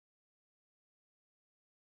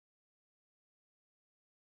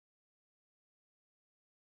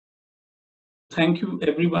Thank you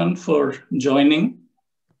everyone for joining,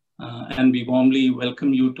 and we warmly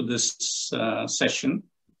welcome you to this session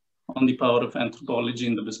on the power of anthropology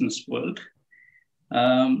in the business world.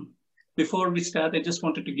 Before we start, I just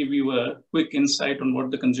wanted to give you a quick insight on what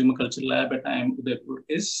the Consumer Culture Lab at IIM Udaipur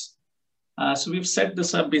is. So we've set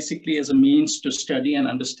this up basically as a means to study and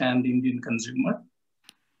understand the Indian consumer.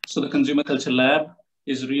 So the Consumer Culture Lab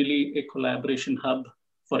is really a collaboration hub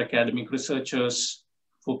for academic researchers,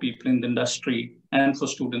 for people in the industry, and for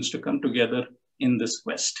students to come together in this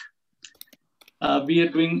quest. We are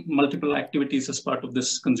doing multiple activities as part of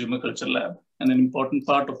this Consumer Culture Lab, and an important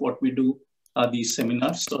part of what we do are these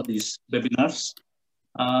seminars or these webinars,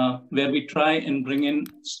 where we try and bring in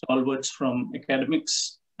stalwarts from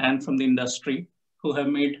academics and from the industry who have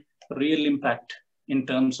made a real impact in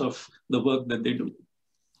terms of the work that they do.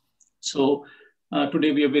 So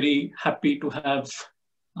today we are very happy to have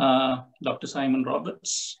Dr. Simon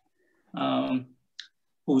Roberts,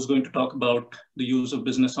 who's going to talk about the use of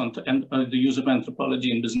business and the use of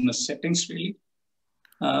anthropology in business settings. Really,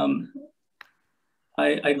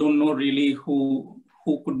 I don't know really who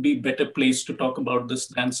could be better placed to talk about this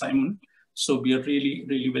than Simon. So we are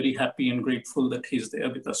really very happy and grateful that he's there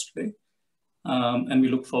with us today, and we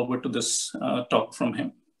look forward to this talk from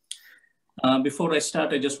him. Before I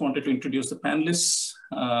start, I just wanted to introduce the panelists.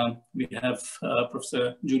 We have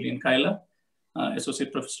Professor Julian Kaila,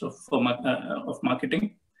 Associate Professor of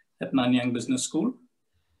Marketing at Nanyang Business School.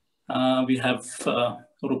 We have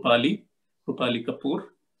Rupali Kapoor,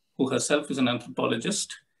 who herself is an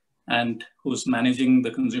anthropologist and who's managing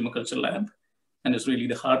the Consumer Culture Lab and is really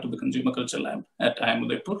the heart of the Consumer Culture Lab at IIM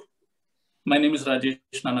Udaipur. My name is Rajesh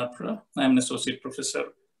Nanapura. I'm an Associate Professor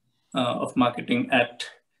of Marketing at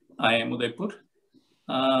IIM Udaipur.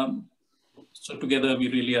 So together we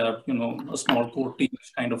really are, a small core team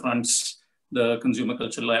which kind of runs the Consumer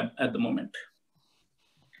Culture Lab at the moment.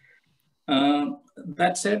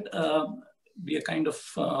 That said, we are kind of,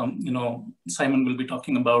 Simon will be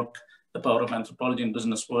talking about the power of anthropology in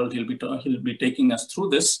business world. He'll be taking us through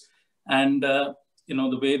this, and the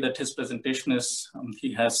way that his presentation is,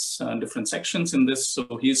 he has different sections in this.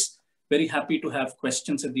 So he's very happy to have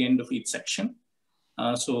questions at the end of each section.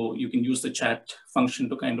 So you can use the chat function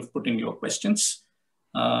to kind of put in your questions.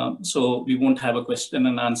 So we won't have a question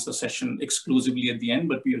and answer session exclusively at the end,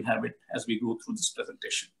 but we'll have it as we go through this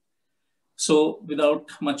presentation. So without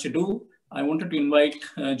much ado, I wanted to invite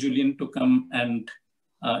Julian to come and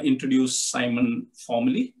introduce Simon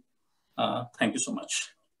formally. Thank you so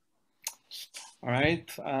much. All right,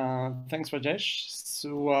 thanks Rajesh.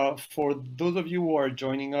 So for those of you who are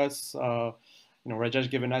joining us, Rajesh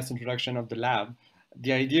gave a nice introduction of the lab.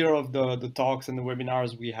 The idea of the talks and the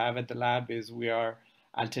webinars we have at the lab is we are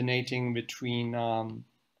alternating between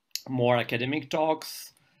more academic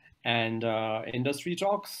talks and industry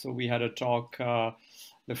talks. So we had a talk,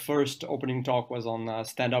 the first opening talk was on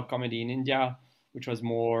stand-up comedy in India, which was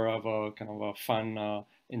more of a kind of a fun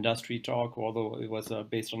industry talk, although it was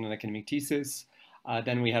based on an academic thesis.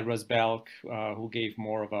 Then we had Russ Belk, who gave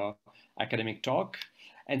more of a academic talk.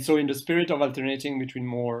 And so in the spirit of alternating between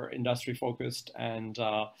more industry focused and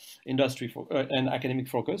and academic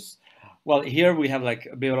focus, well, here we have like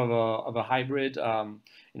a bit of a hybrid.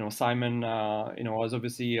 Simon, was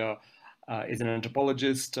obviously is an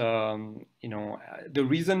anthropologist. The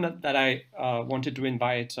reason that I wanted to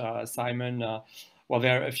invite Simon, well,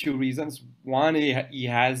 there are a few reasons. One, he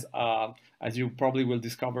has, as you probably will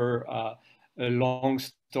discover, a long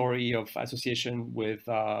story of association with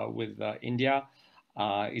India.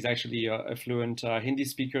 He's actually a fluent Hindi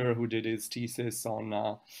speaker who did his thesis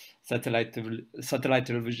on satellite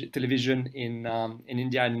television in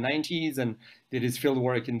India in the 90s and did his field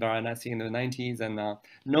work in Varanasi in the 90s. And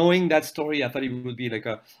knowing that story, I thought he would be like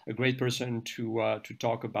a great person to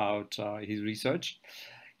talk about his research.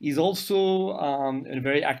 He's also a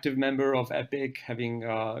very active member of EPIC, having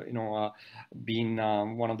been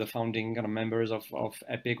one of the founding kind of members of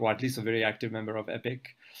EPIC, or at least a very active member of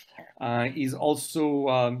EPIC. He's also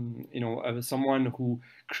someone who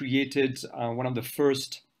created one of the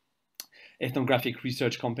first ethnographic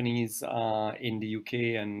research companies in the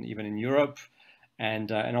UK and even in Europe,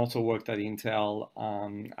 and also worked at Intel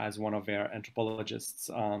as one of their anthropologists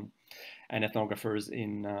and ethnographers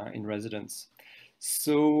in residence.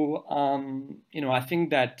 So, I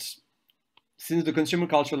think that since the Consumer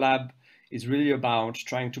Culture Lab is really about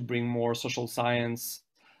trying to bring more social science,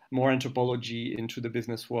 more anthropology into the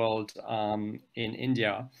business world in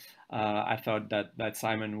India, I thought that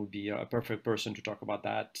Simon would be a perfect person to talk about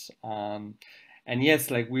that. And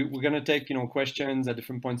yes, like we're going to take, questions at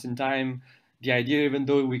different points in time. the idea, even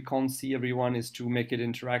though we can't see everyone, is to make it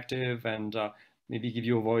interactive and maybe give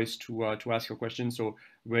you a voice to ask your questions. So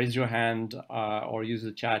raise your hand or use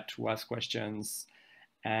the chat to ask questions.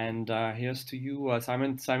 And here's to you,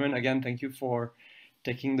 Simon. Simon, again, thank you for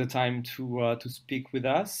taking the time to speak with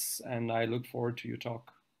us, and I look forward to your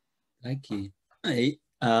talk. Thank you. Hi.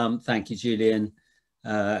 Thank you, Julian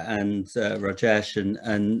and Rajesh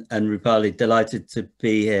and Rupali. Delighted to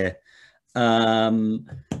be here.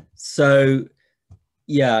 So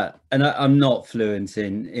yeah, and I'm not fluent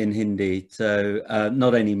in Hindi, so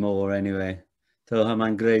not anymore anyway. To hum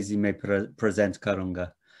angrezi mein present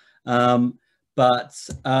karunga. But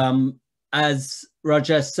as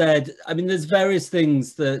Rajesh said, I mean, there's various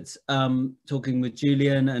things that talking with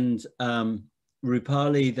Julian and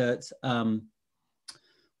Rupali that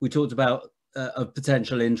we talked about of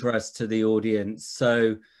potential interest to the audience.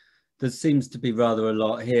 So there seems to be rather a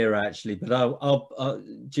lot here actually, but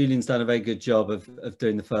Julian's done a very good job of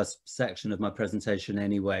doing the first section of my presentation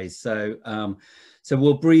anyway. So so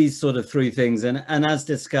we'll breeze sort of through things, and as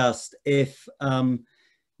discussed, if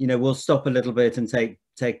you know, we'll stop a little bit and take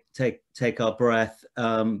our breath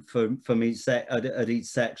from each at each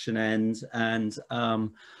section end, and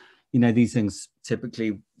you know, these things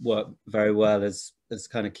typically work very well as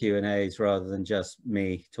kind of Q&As rather than just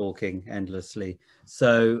me talking endlessly.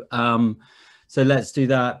 So so let's do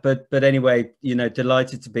that. But anyway, you know,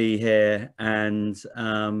 delighted to be here, and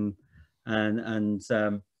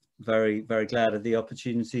very glad of the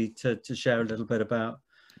opportunity to share a little bit about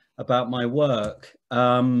my work,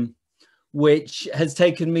 which has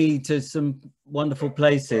taken me to some wonderful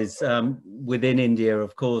places within India,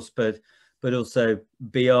 of course, but also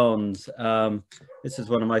beyond. This is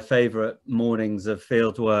one of my favorite mornings of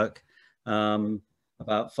field work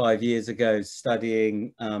about 5 years ago,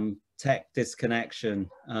 studying tech disconnection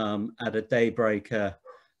at a daybreaker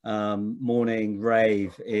morning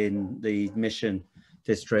rave in the Mission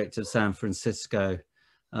District of San Francisco,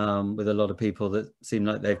 with a lot of people that seem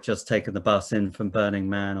like they've just taken the bus in from Burning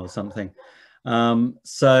Man or something.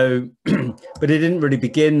 So, but it didn't really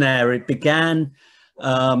begin there. It began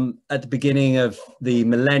at the beginning of the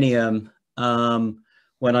millennium,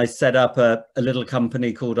 when I set up a little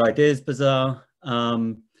company called Ideas Bazaar.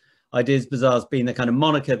 Ideas Bazaar has been the kind of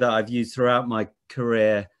moniker that I've used throughout my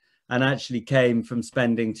career, and actually came from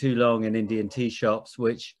spending too long in Indian tea shops,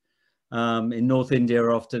 which in North India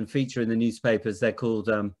often feature in the newspapers. They're called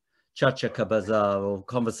Chacha Ka Bazaar, or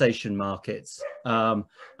conversation markets. And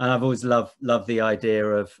I've always loved the idea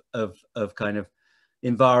of kind of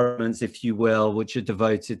environments, if you will, which are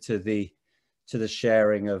devoted to the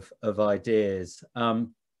sharing of ideas.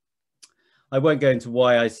 I won't go into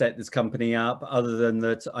why I set this company up, other than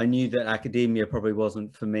that I knew that academia probably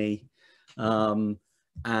wasn't for me, and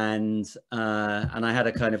I had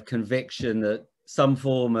a kind of conviction that some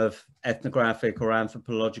form of ethnographic or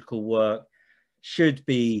anthropological work should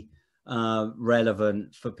be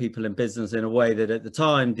relevant for people in business in a way that at the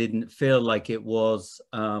time didn't feel like it was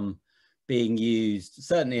being used,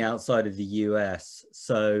 certainly outside of the US.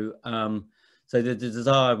 So so the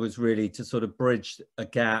desire was really to sort of bridge a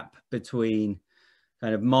gap between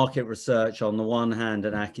kind of market research on the one hand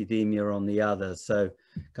and academia on the other. So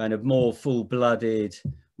kind of more full-blooded,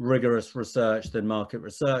 rigorous research than market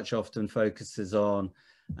research often focuses on,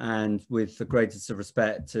 and with the greatest of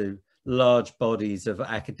respect to large bodies of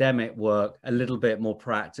academic work, a little bit more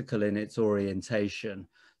practical in its orientation.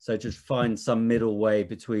 So just find some middle way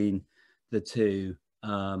between the two,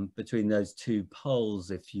 between those two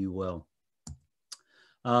poles, if you will.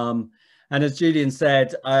 And as Julian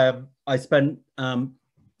said, I spent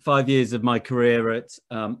 5 years of my career at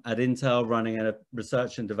Intel running a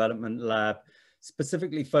research and development lab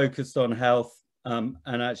specifically focused on health, and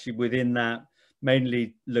actually within that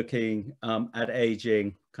mainly looking at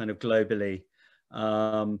aging kind of globally,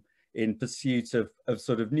 in pursuit of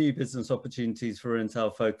sort of new business opportunities for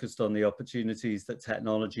Intel, focused on the opportunities that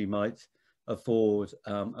technology might afford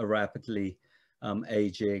a rapidly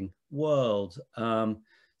aging world.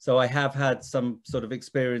 So I have had some sort of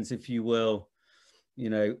experience, if you will, you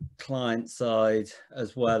know, client side,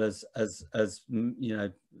 as well as you know,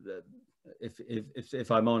 if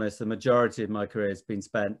I'm honest, the majority of my career has been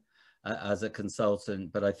spent as a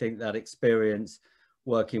consultant. But I think that experience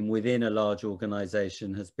working within a large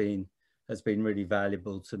organization has been really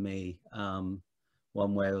valuable to me,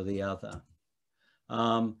 one way or the other.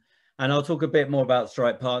 And I'll talk a bit more about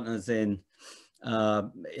Strike Partners in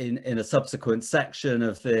a subsequent section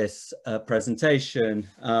of this presentation,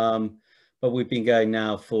 but we've been going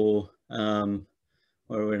now for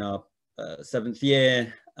we're in our 7th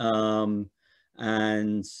year, and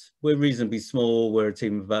and we're reasonably small. We're a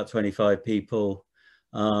team of about 25 people.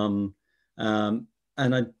 We're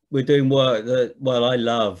doing work that, well, I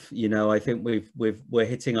love. You know, I think we're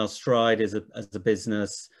hitting our stride as a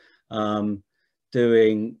business,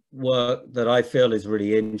 doing work that I feel is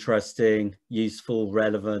really interesting, useful,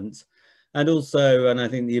 relevant, and also, and I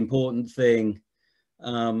think the important thing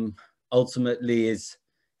ultimately is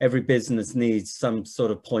every business needs some sort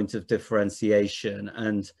of point of differentiation,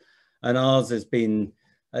 and ours has been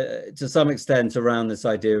to some extent around this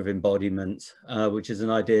idea of embodiment, which is an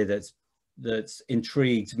idea that's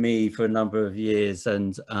intrigued me for a number of years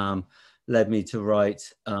and led me to write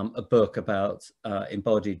a book about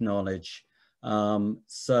embodied knowledge.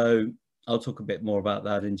 So I'll talk a bit more about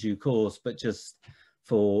that in due course, but just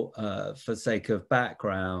for sake of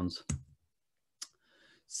background.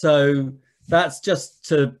 So that's just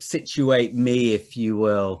to situate me, if you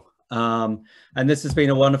will. And this has been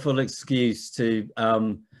a wonderful excuse to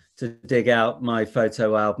dig out my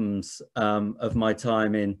photo albums of my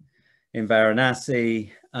time in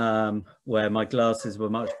Varanasi, where my glasses were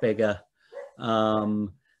much bigger, and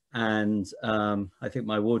I think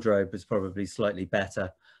my wardrobe was probably slightly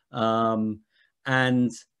better. And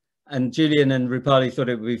Julian and Rupali thought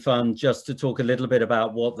it would be fun just to talk a little bit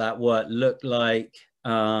about what that work looked like,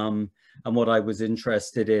 and what I was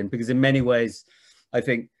interested in, because in many ways, I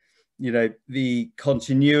think, you know, the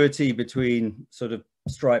continuity between sort of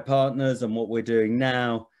Stripe Partners and what we're doing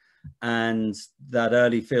now and that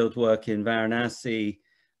early field work in Varanasi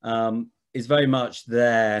is very much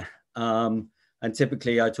there. And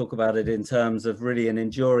typically I talk about it in terms of really an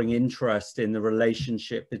enduring interest in the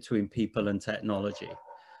relationship between people and technology.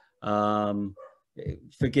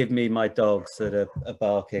 Forgive me, my dogs that are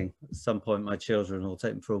barking. At some point my children will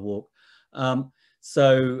take them for a walk.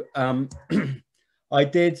 I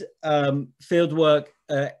did field work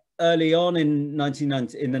early on in the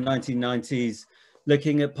 1990s,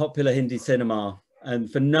 looking at popular Hindi cinema,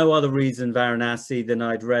 and for no other reason Varanasi than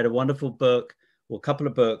I'd read a wonderful book, or a couple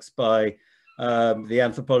of books by the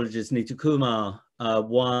anthropologist Neetu Kumar.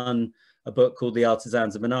 One, a book called The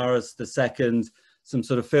Artisans of Benares, the second, some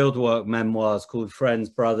sort of fieldwork memoirs called Friends,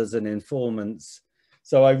 Brothers and Informants.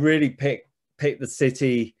 So I really picked the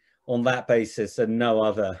city on that basis and no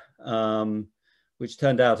other, which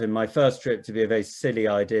turned out in my first trip to be a very silly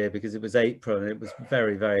idea because it was April and it was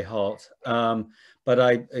very, very hot. But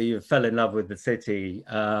I fell in love with the city.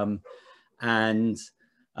 And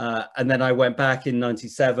then I went back in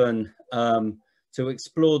 '97 to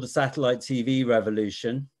explore the satellite TV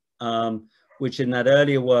revolution, which in that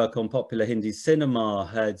earlier work on popular Hindi cinema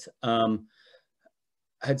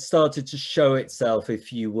had started to show itself,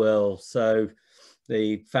 if you will. So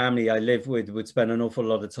the family I live with would spend an awful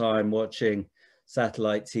lot of time watching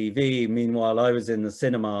satellite TV. Meanwhile, I was in the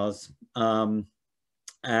cinemas, and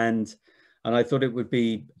I thought it would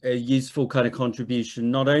be a useful kind of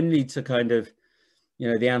contribution, not only to kind of, you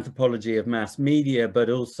know, the anthropology of mass media, but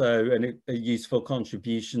also a useful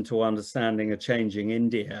contribution to understanding a changing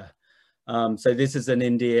India. So this is an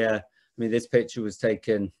India, I mean, this picture was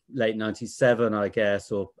taken late 97, I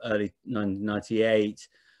guess, or early 98.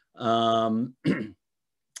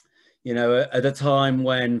 You know, at a time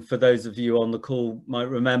when, for those of you on the call might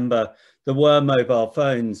remember, there were mobile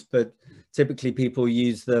phones, but typically people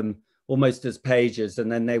use them almost as pagers,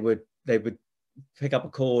 and then they would pick up a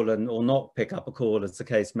call or not pick up a call, as the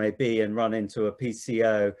case may be, and run into a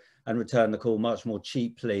PCO and return the call much more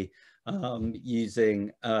cheaply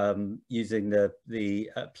using the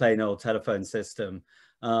plain old telephone system.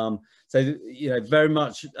 So, you know, very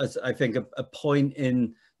much, as I think, a point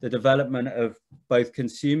in the development of both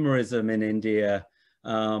consumerism in India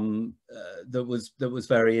that was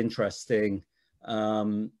very interesting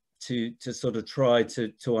to sort of try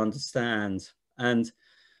to understand. And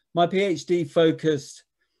my PhD focused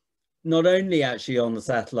not only actually on the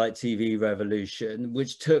satellite TV revolution,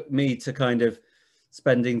 which took me to kind of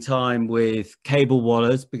spending time with cable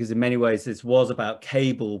wallahs, because in many ways this was about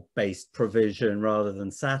cable-based provision rather than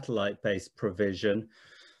satellite-based provision.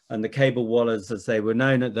 And the cable wallahs, as they were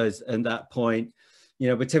known at that point, you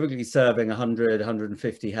know, were typically serving 100,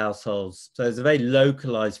 150 households. So it's a very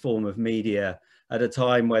localized form of media at a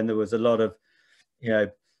time when there was a lot of, you know,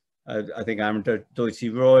 I think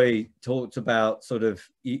Arundhati Roy talked about sort of,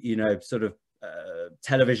 you know, sort of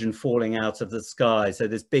television falling out of the sky. So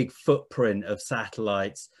this big footprint of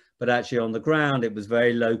satellites, but actually on the ground, it was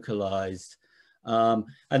very localized. And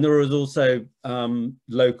there was also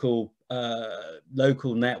local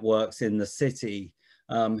networks in the city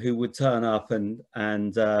who would turn up and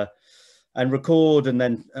and record and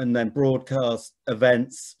then broadcast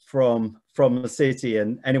events from the city.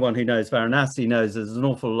 And anyone who knows Varanasi knows there's an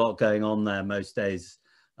awful lot going on there most days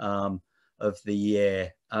of the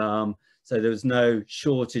year. So there was no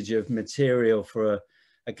shortage of material for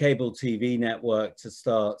a cable TV network to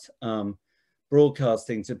start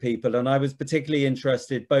broadcasting to people. And I was particularly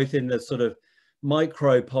interested both in the sort of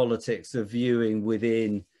micro politics of viewing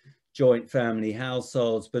within joint family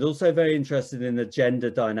households, but also very interested in the gender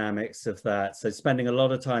dynamics of that. So spending a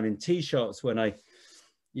lot of time in tea shops when I,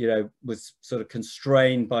 was sort of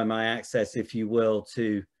constrained by my access, if you will,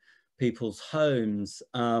 to people's homes,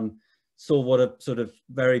 saw what a sort of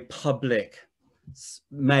very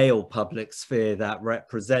male public sphere that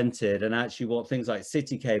represented. And actually what things like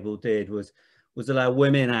City Cable did was allow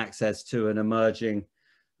women access to an emerging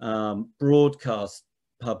broadcast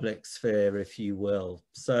public sphere, if you will.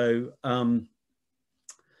 So so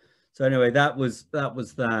anyway, that was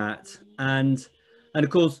that. And of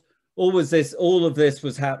course, all of this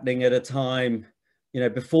was happening at a time,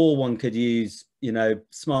 before one could use,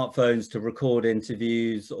 smartphones to record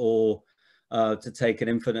interviews or to take an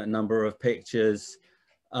infinite number of pictures.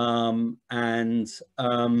 And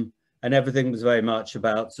everything was very much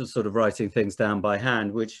about just sort of writing things down by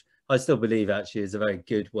hand, which I still believe actually is a very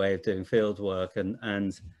good way of doing field work, and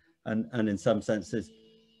in some senses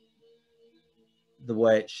the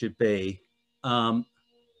way it should be. And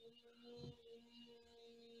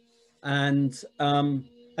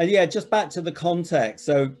yeah, just back to the context.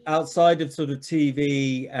 So outside of sort of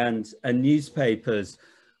TV and newspapers,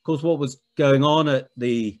 of course, what was going on at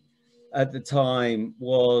the time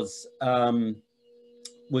was the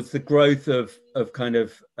growth of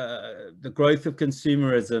the growth of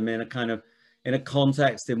consumerism in a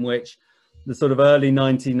context in which the sort of early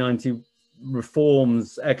 1990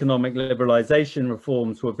 reforms, economic liberalization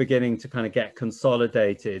reforms, were beginning to kind of get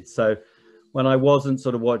consolidated. So when I wasn't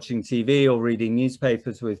sort of watching TV or reading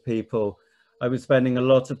newspapers with people, I was spending a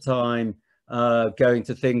lot of time going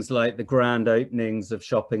to things like the grand openings of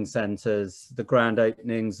shopping centers, the grand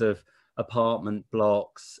openings of apartment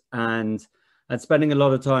blocks, and spending a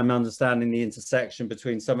lot of time understanding the intersection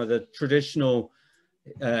between some of the traditional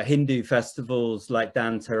Hindu festivals like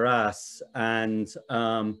Dhanteras and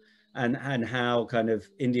how kind of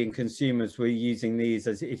Indian consumers were using these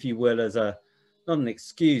as, if you will, as a, not an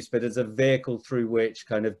excuse, but as a vehicle through which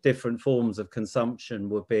kind of different forms of consumption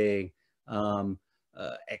were being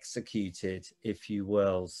executed, if you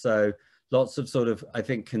will. So lots of sort of, I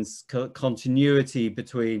think, continuity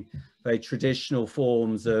between very traditional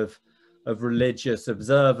forms of religious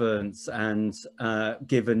observance and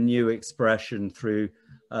given new expression through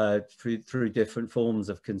different forms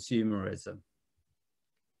of consumerism.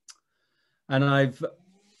 And I've,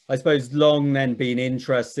 I suppose, long then been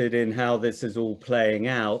interested in how this is all playing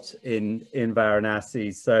out in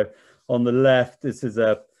Varanasi. So on the left, this is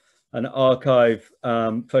an archive,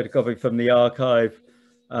 photocopy from the archive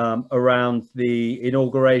around the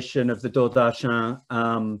inauguration of the Doordarshan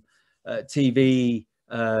TV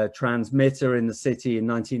transmitter in the city in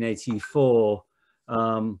 1984,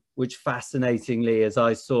 which fascinatingly, as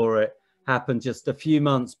I saw it, happened just a few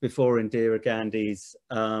months before Indira Gandhi's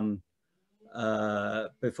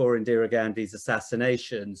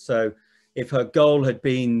assassination. So if her goal had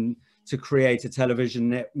been to create a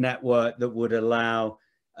television network that would allow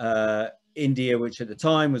India, which at the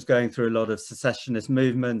time was going through a lot of secessionist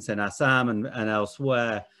movements in Assam and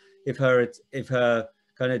elsewhere, if her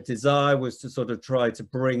kind of desire was to sort of try to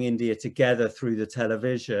bring India together through the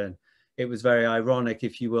television, it was very ironic,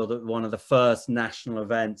 if you will, that one of the first national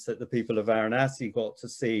events that the people of Varanasi got to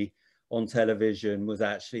see on television was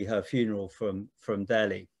actually her funeral from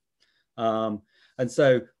Delhi. And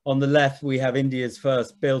so on the left, we have India's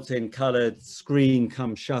first built-in colored screen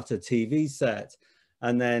cum shutter TV set.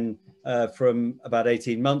 And then from about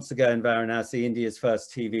 18 months ago in Varanasi, India's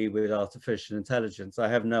first TV with artificial intelligence. I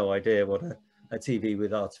have no idea what a TV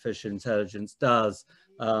with artificial intelligence does.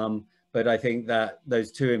 But I think that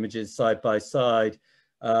those two images side by side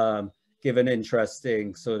give an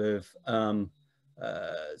interesting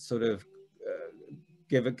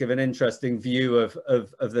give an interesting view of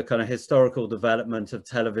the kind of historical development of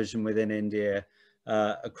television within India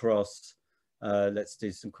across, let's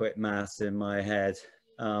do some quick maths in my head,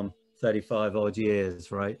 35 odd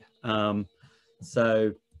years, right? And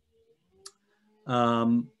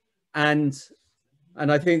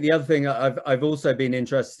I think the other thing I've also been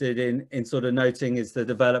interested in sort of noting is the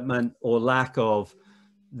development or lack of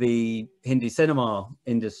the Hindi cinema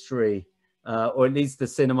industry, or at least the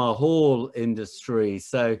cinema hall industry.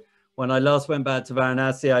 So when I last went back to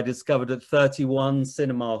Varanasi, I discovered that 31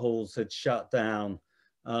 cinema halls had shut down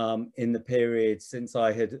in the period since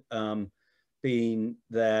I had been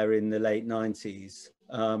there in the late 90s,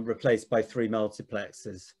 replaced by 3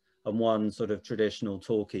 multiplexes and 1 sort of traditional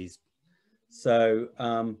talkies. So,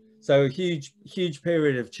 so a huge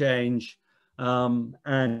period of change, and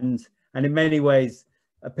in many ways,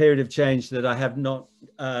 a period of change that I haven't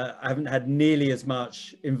had nearly as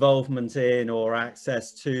much involvement in or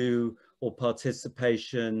access to or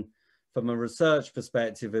participation from a research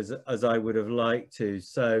perspective as I would have liked to.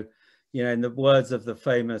 So, you know, in the words of the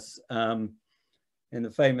famous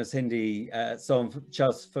Hindi song from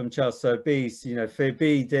Charles Sobees, you know, "Fir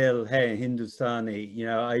bhi dil hai Hindustani." You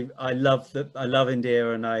know, I love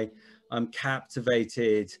India, and I'm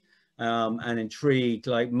captivated and intrigued,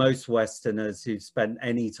 like most Westerners who've spent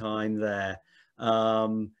any time there.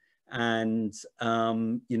 You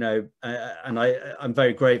know, and I'm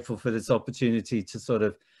very grateful for this opportunity to sort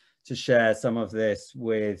of to share some of this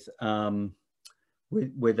with a,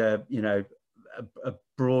 you know, a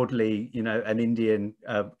broadly, you know, an Indian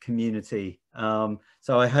community.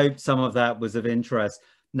 So I hope some of that was of interest.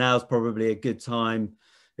 Now's probably a good time,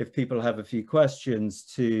 if people have a few questions,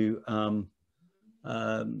 to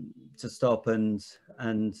stop and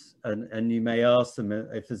you may ask them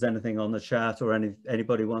if there's anything on the chat, or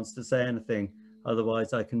anybody wants to say anything.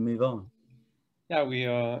 Otherwise, I can move on. Yeah, we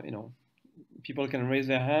you know, people can raise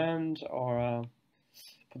their hand or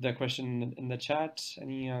put their question in the chat.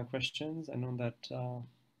 Any questions? I know that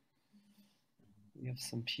we have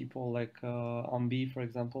some people like Ambi, for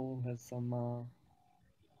example, has some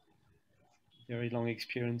very long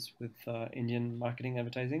experience with Indian marketing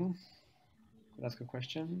advertising. Could ask a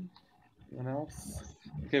question. Anyone else?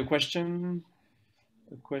 Okay, a question.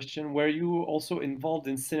 Were you also involved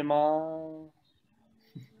in cinema?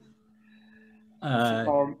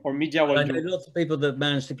 Or media? I know lots of people that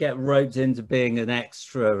managed to get roped into being an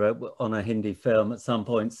extra on a Hindi film at some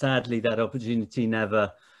point. Sadly, that opportunity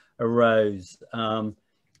never arose.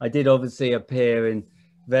 I did obviously appear in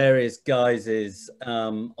various guises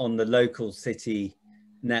on the local city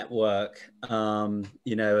network,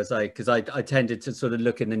 you know, because I tended to sort of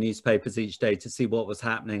look in the newspapers each day to see what was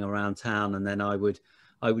happening around town, and then I would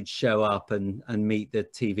show up and meet the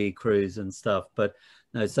TV crews and stuff. But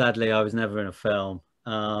no, sadly, I was never in a film,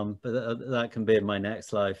 but that can be in my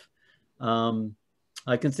next life.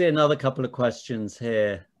 I can see another couple of questions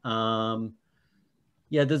here.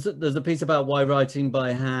 Yeah, there's a piece about why writing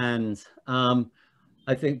by hand.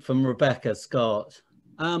 I think from Rebecca Scott.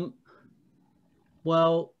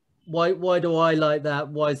 Well, why do I like that?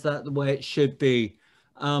 Why is that the way it should be?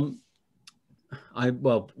 Well,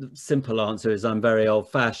 the simple answer is I'm very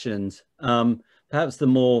old-fashioned. Perhaps the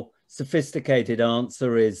more sophisticated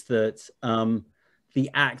answer is that the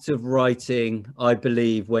act of writing, I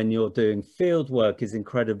believe, when you're doing field work, is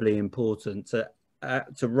incredibly important.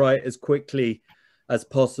 To write as quickly as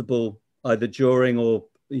possible, either during or,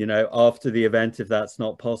 you know, after the event, if that's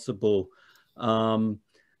not possible.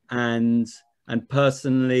 And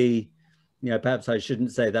personally, you know, perhaps I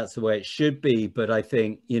shouldn't say that's the way it should be, but I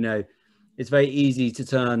think, you know, it's very easy to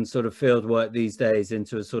turn sort of field work these days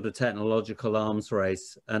into a sort of technological arms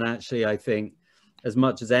race. And actually, I think as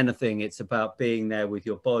much as anything, it's about being there with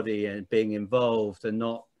your body and being involved, and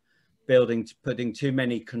not putting too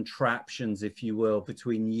many contraptions, if you will,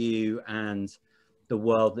 between you and the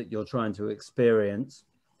world that you're trying to experience.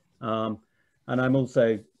 And I'm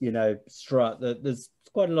also, you know, struck that there's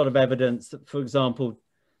quite a lot of evidence that, for example,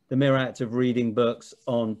 the mere act of reading books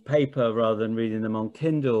on paper rather than reading them on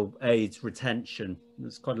Kindle aids retention.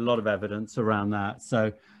 There's quite a lot of evidence around that.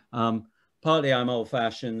 So partly I'm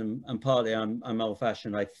old-fashioned, and partly I'm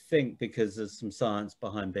old-fashioned, I think, because there's some science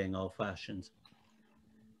behind being old-fashioned.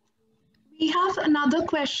 We have another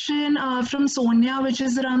question from Sonia, which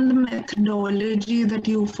is around the methodology that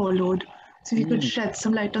you followed. So if you could shed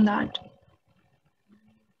some light on that.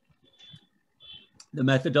 The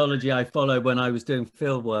methodology I followed when I was doing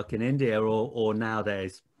field work in India, or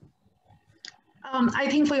nowadays? I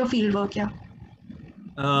think for your field work, yeah.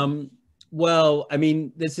 Well, I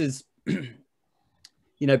mean, this is, you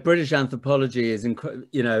know, British anthropology is,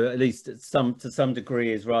 you know, at least to some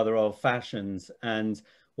degree, is rather old-fashioned. And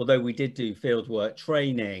although we did do fieldwork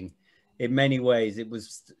training, in many ways it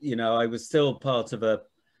was, you know, I was still part of a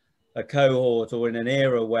cohort, or in an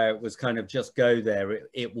era where it was kind of just go there,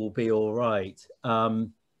 it will be all right.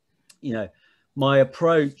 You know, my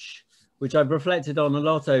approach, which I've reflected on a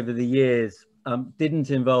lot over the years, didn't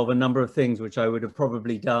involve a number of things which I would have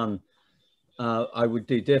probably done, I would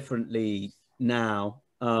do differently now.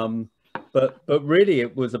 But really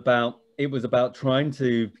it was about trying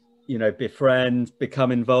to, you know,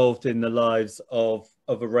 become involved in the lives of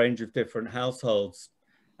a range of different households,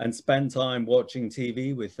 and spend time watching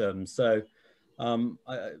TV with them. So some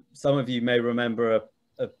of you may remember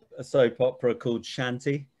a soap opera called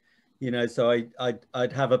Shanty, you know, so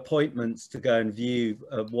I'd have appointments to go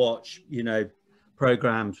and watch, you know,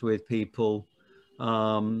 programs with people.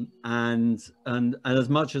 And as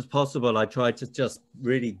much as possible, I tried to just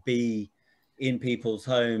really be in people's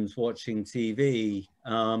homes watching TV.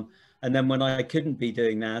 And then when I couldn't be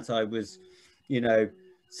doing that, I was, you know,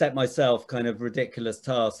 set myself kind of ridiculous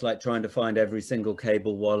tasks like trying to find every single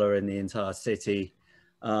cable wallah in the entire city.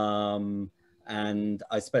 And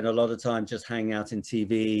I spent a lot of time just hanging out in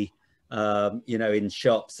TV, you know, in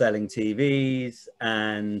shops selling TVs.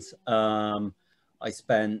 And I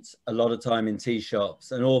spent a lot of time in tea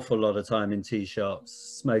shops, an awful lot of time in tea shops,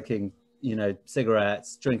 smoking, you know,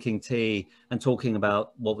 cigarettes, drinking tea, and talking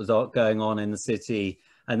about what was going on in the city,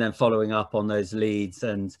 and then following up on those leads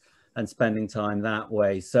and spending time that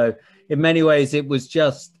way. So in many ways, it was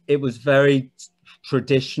very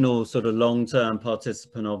traditional sort of long-term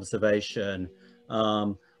participant observation,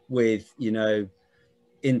 with, you know,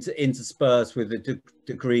 interspersed with the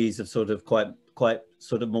degrees of sort of quite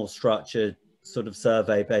sort of more structured sort of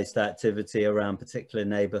survey-based activity around particular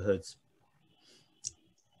neighborhoods.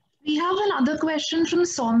 We have another question from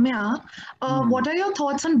Soumya. What are your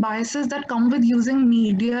thoughts on biases that come with using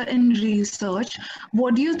media in research?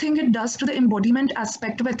 What do you think it does to the embodiment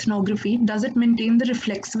aspect of ethnography? Does it maintain the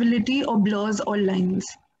reflexibility or blurs all lines?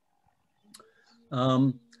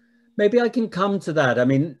 Maybe I can come to that. I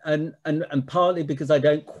mean, and partly because I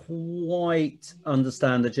don't quite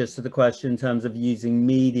understand the gist of the question in terms of using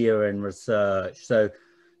media in research. So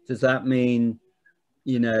does that mean,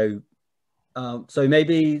 you know, so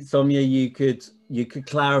maybe Soumya, you could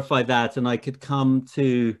clarify that, and I could come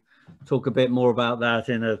to talk a bit more about that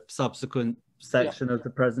in a subsequent section of the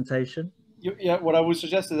presentation. Yeah, what I would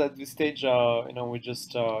suggest is at this stage, you know, we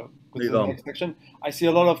just go to the next section. I see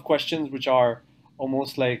a lot of questions which are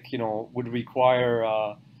almost like, you know, would require,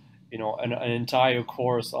 you know, an entire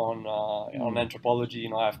course on anthropology. You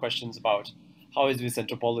know, I have questions about how is this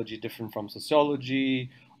anthropology different from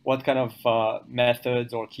sociology? What kind of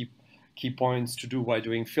methods or key points to do while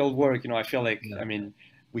doing field work? You know, I feel like, I mean,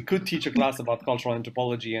 we could teach a class about cultural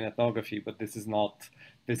anthropology and ethnography, but this is not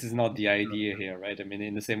the idea here, right? I mean,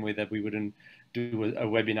 in the same way that we wouldn't do a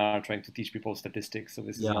webinar trying to teach people statistics. So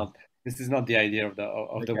this is not the idea of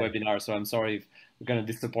the webinar. So I'm sorry if we're going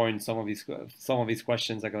to disappoint. Some of these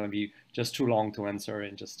questions are going to be just too long to answer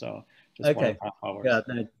in just 1.5 hours. Yeah,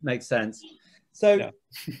 that makes sense. So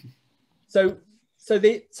So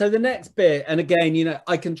the next bit, and again, you know,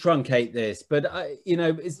 I can truncate this, but you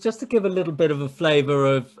know, it's just to give a little bit of a flavor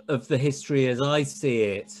of the history as I see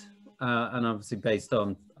it, and obviously based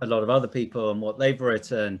on a lot of other people and what they've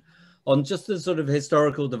written on just the sort of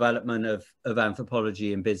historical development of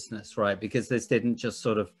anthropology in business, right? Because this didn't just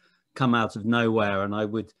sort of come out of nowhere, and I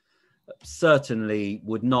would certainly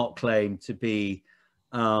not claim to be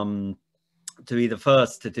the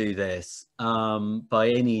first to do this by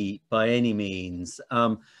any means,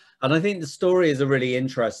 and I think the story is a really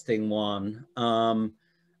interesting one, and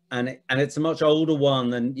it's a much older one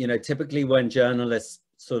than, you know, typically when journalists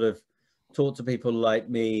sort of talk to people like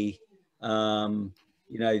me,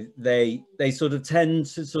 you know, they sort of tend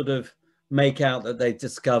to sort of make out that they've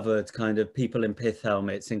discovered kind of people in pith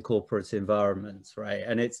helmets in corporate environments, right?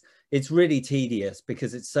 And it's really tedious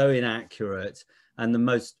because it's so inaccurate, and the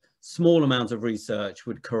most small amount of research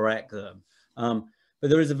would correct them. But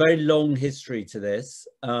there is a very long history to this.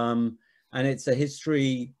 And it's a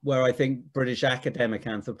history where I think British academic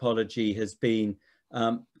anthropology has been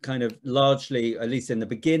kind of largely, at least in the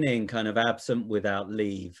beginning, kind of absent without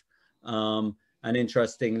leave. And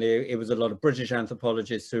interestingly, it was a lot of British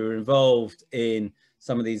anthropologists who were involved in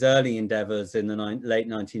some of these early endeavors in the late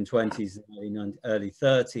 1920s and early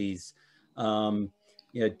 30s.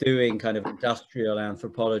 You know, doing kind of industrial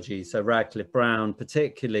anthropology. So Radcliffe Brown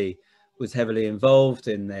particularly was heavily involved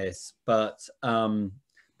in this, but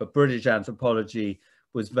British anthropology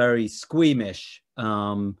was very squeamish.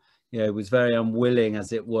 You know, was very unwilling,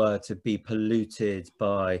 as it were, to be polluted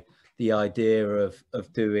by the idea of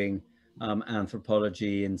doing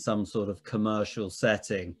anthropology in some sort of commercial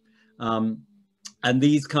setting. And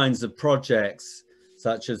these kinds of projects,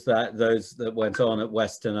 such as those that went on at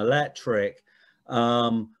Western Electric,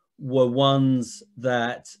 were ones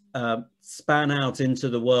that span out into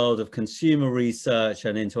the world of consumer research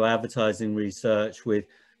and into advertising research with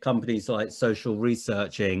companies like Social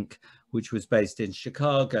Research Inc., which was based in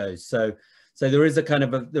Chicago. So there is a kind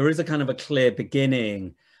of a clear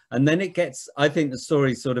beginning, and then it gets, I think the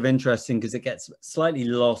story is sort of interesting because it gets slightly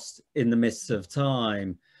lost in the mists of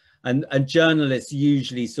time. and journalists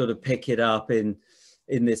usually sort of pick it up in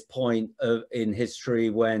this point in history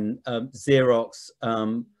when Xerox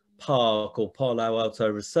Park, or Palo Alto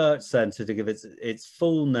Research Center, to give its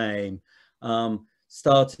full name,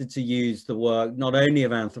 started to use the work not only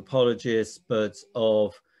of anthropologists but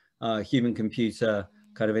of human-computer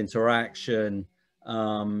kind of interaction,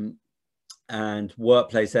 and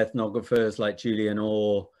workplace ethnographers like Julian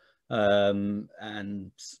Orr,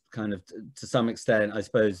 and kind of to some extent, I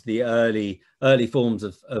suppose, the early forms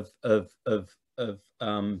of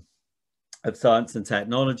science and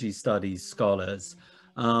technology studies scholars.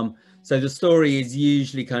 So the story is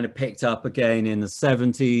usually kind of picked up again in the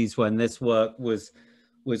 70s when this work was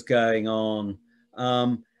going on.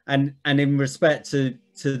 And in respect to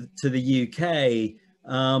the UK,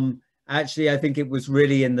 actually, I think it was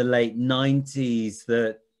really in the late 90s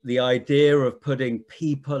that the idea of putting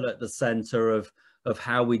people at the center of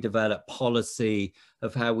how we develop policy,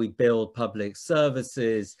 of how we build public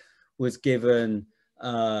services, was given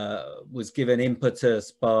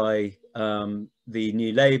impetus by the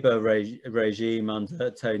New Labour regime under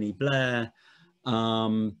Tony Blair,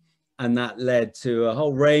 and that led to a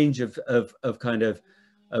whole range of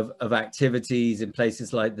activities in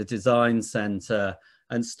places like the Design Centre,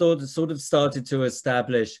 and sort of started to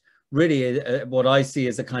establish really what I see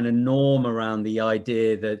as a kind of norm around the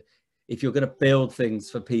idea that if you're going to build things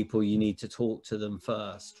for people, you need to talk to them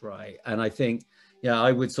first, right? And I think, yeah,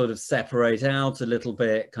 I would sort of separate out a little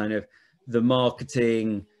bit kind of the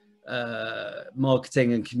marketing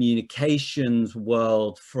and communications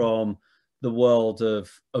world from the world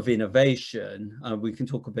of innovation. We can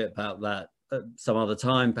talk a bit about that some other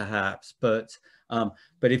time, perhaps, but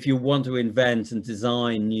if you want to invent and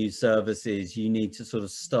design new services, you need to sort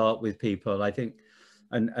of start with people, I think,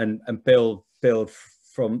 and build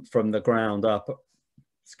from the ground up,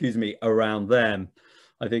 excuse me, around them.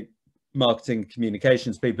 I think marketing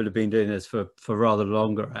communications people have been doing this for rather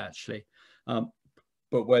longer, actually.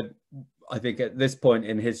 But when I think at this point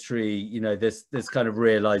in history, you know, this kind of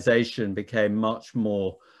realization became much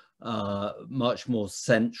more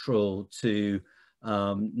central to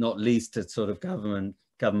not least to sort of government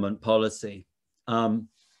policy, and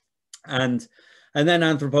then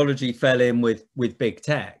anthropology fell in with big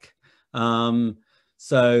tech.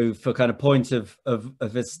 So for kind of point of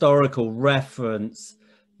historical reference,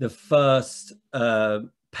 the first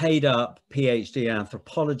paid up PhD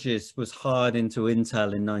anthropologist was hired into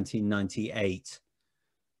Intel in 1998.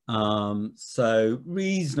 So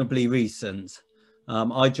reasonably recent.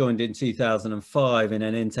 I joined in 2005 in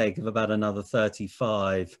an intake of about another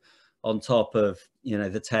 35 on top of, you know,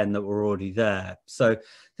 the 10 that were already there. So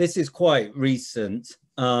this is quite recent.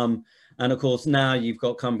 And of course, now you've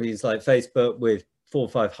got companies like Facebook with 400 or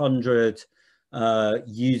 500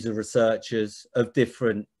 user researchers of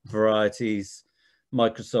different varieties,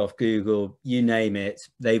 Microsoft, Google, you name it.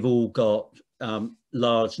 They've all got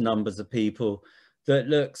large numbers of people that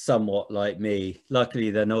look somewhat like me.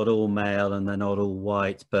 Luckily, they're not all male and they're not all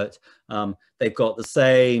white, but they've got the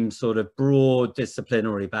same sort of broad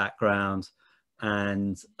disciplinary background,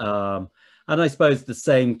 and I suppose the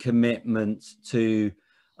same commitment to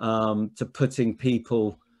putting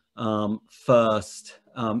people first,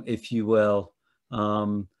 if you will,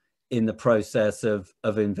 in the process of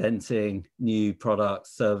inventing new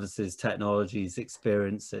products, services, technologies,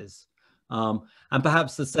 experiences. And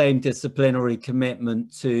perhaps the same disciplinary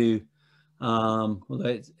commitment to, although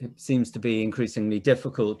it seems to be increasingly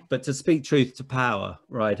difficult, but to speak truth to power,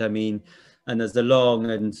 right? I mean, and there's a long,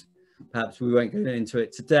 and perhaps we won't go into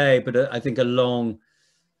it today, but I think a long,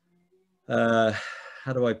 how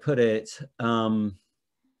do I put it?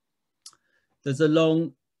 There's a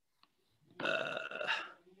long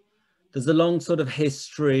sort of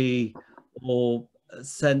history or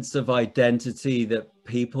sense of identity that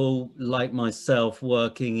people like myself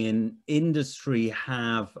working in industry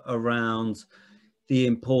have around the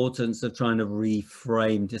importance of trying to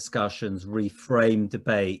reframe discussions, reframe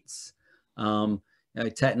debates. You know,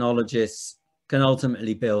 technologists can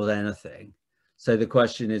ultimately build anything. So the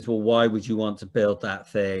question is, well, why would you want to build that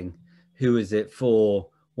thing? Who is it for?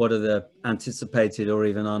 What are the anticipated or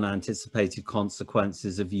even unanticipated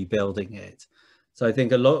consequences of you building it? So I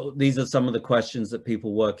think these are some of the questions that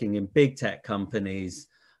people working in big tech companies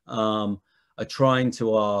are trying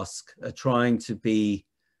to ask, are trying to be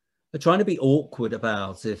awkward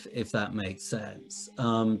about, if that makes sense,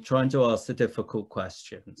 trying to ask the difficult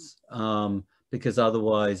questions, because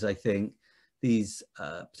otherwise I think these,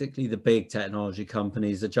 particularly the big technology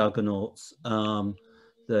companies, the juggernauts,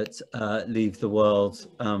 that leave the world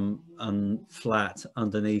flat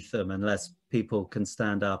underneath them, unless people can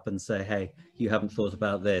stand up and say, hey, you haven't thought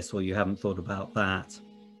about this, or you haven't thought about that.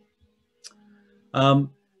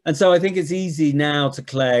 And so I think it's easy now to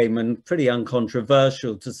claim, and pretty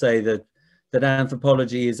uncontroversial to say, that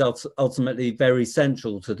anthropology is ultimately very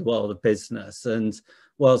central to the world of business. And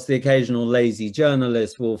whilst the occasional lazy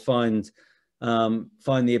journalist will find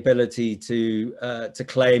the ability to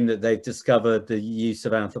claim that they've discovered the use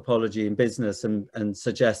of anthropology in business and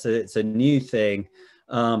suggest that it's a new thing,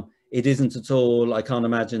 it isn't at all. I can't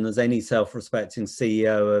imagine there's any self-respecting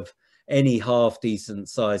CEO of any half decent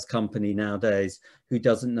sized company nowadays who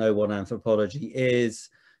doesn't know what anthropology is,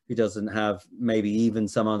 who doesn't have maybe even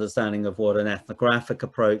some understanding of what an ethnographic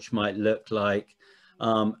approach might look like.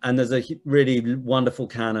 And there's a really wonderful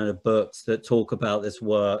canon of books that talk about this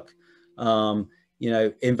work, you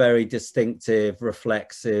know, in very distinctive,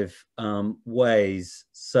 reflexive ways.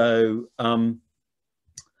 So, and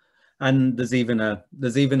there's even a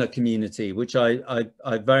community, which I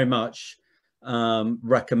very much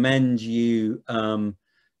recommend you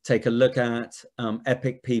take a look at,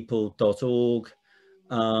 epicpeople.org.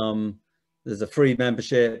 There's a free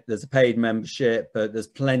membership, there's a paid membership, but there's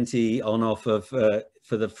plenty on offer for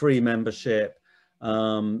the free membership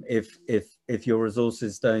if your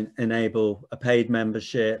resources don't enable a paid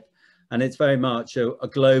membership. And it's very much a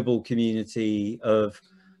global community of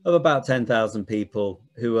about 10,000 people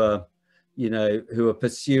who are, you know, who are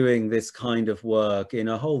pursuing this kind of work in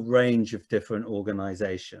a whole range of different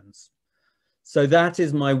organizations. So that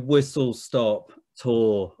is my whistle-stop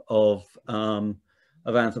tour of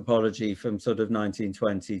anthropology from sort of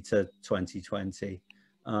 1920 to 2020.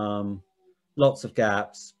 Lots of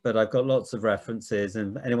gaps, but I've got lots of references,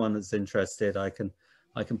 and anyone that's interested, I can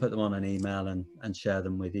put them on an email and share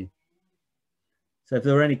them with you. So if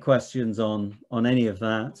there are any questions on any of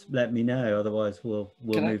that, let me know. Otherwise, we'll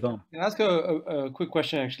move on. Can I ask a quick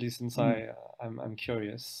question, actually, since I'm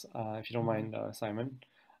curious, if you don't mind, Simon.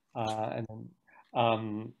 I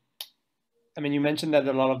mean, you mentioned that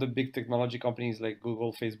a lot of the big technology companies like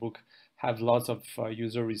Google, Facebook have lots of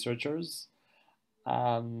user researchers,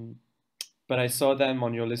 but I saw them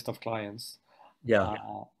on your list of clients. Yeah.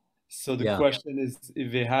 So the question is,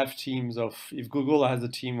 if they have teams of, if Google has a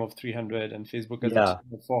team of 300 and Facebook has a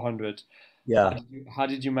team of 400, how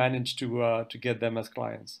did you manage to get them as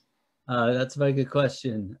clients? That's a very good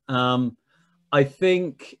question. I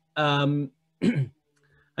think, I mean,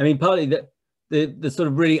 partly the sort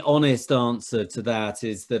of really honest answer to that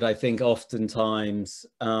is that I think oftentimes,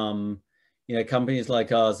 you know, companies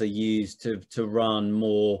like ours are used to run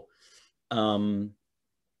more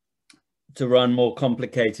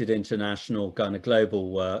complicated international kind of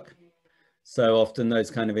global work. So often those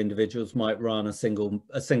kind of individuals might run a single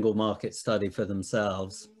market study for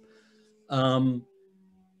themselves. So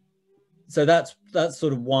that's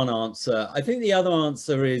sort of one answer. I think the other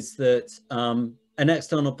answer is that an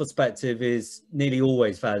external perspective is nearly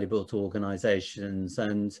always valuable to organizations.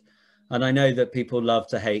 And I know that people love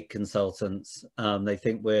to hate consultants. They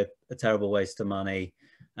think we're a terrible waste of money.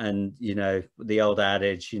 And, you know, the old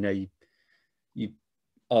adage, you know, you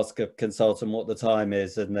ask a consultant what the time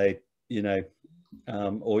is, and they, you know,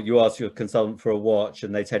 or you ask your consultant for a watch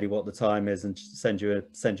and they tell you what the time is and send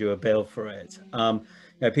you a bill for it. You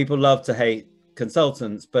know, people love to hate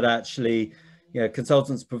consultants, but actually, you know,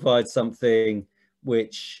 consultants provide something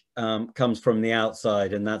which comes from the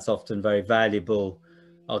outside, and that's often very valuable.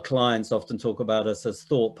 Our clients often talk about us as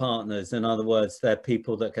thought partners. In other words, they're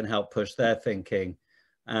people that can help push their thinking,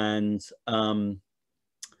 and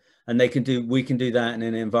we can do that in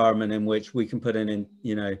an environment in which we can put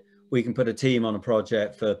we can put a team on a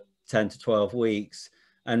project for 10 to 12 weeks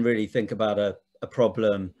and really think about a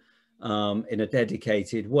problem in a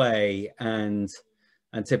dedicated way, and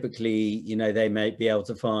typically, you know, they may be able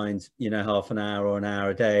to find, you know, half an hour or an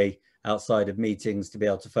hour a day outside of meetings to be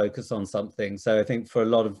able to focus on something. So I think for a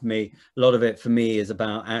lot of it for me is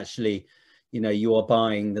about actually, you know, you are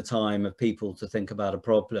buying the time of people to think about a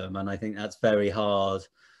problem, and I think that's very hard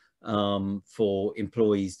for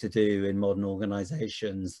employees to do in modern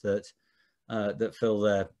organizations that fill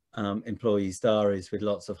their employees' diaries with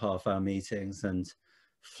lots of half-hour meetings and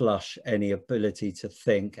flush any ability to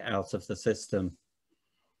think out of the system.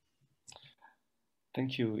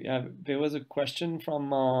 Thank you. Yeah, there was a question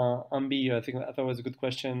from Ambi. I thought it was a good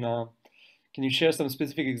question. Can you share some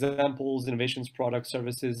specific examples, innovations, products,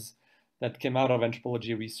 services that came out of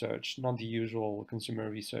anthropology research, not the usual consumer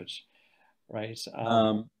research, right?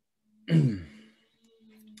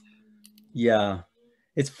 Yeah,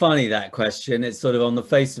 it's funny, that question. It's sort of, on the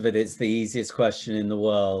face of it, it's the easiest question in the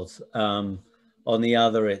world. on the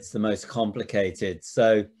other, it's the most complicated.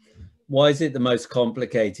 So why is it the most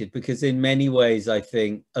complicated? Because in many ways, I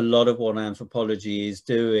think a lot of what anthropology is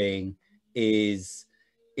doing is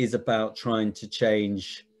about trying to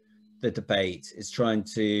change the debate. It's trying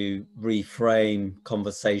to reframe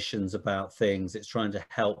conversations about things. It's trying to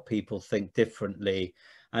help people think differently.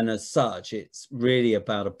 And as such, it's really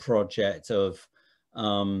about a project of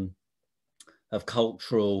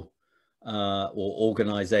cultural or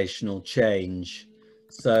organizational change.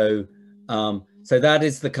 So so that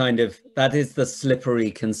is the slippery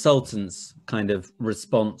consultants kind of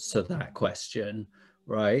response to that question,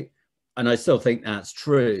 right? And I still think that's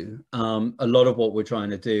true. A lot of what we're trying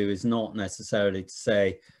to do is not necessarily to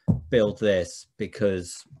say, build this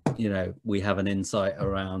because, you know, we have an insight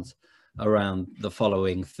around the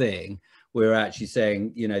following thing. We're actually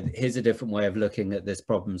saying, you know, here's a different way of looking at this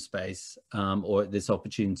problem space or this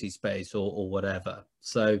opportunity space or whatever.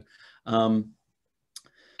 So,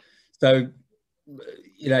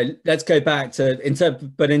 you know, let's go back to, in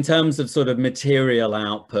terms of sort of material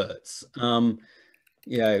outputs,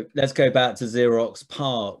 you know, let's go back to Xerox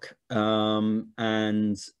PARC and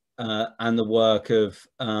the work of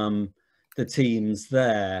the teams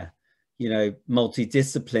there, you know,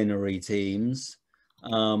 multidisciplinary teams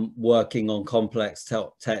working on complex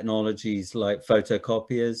technologies like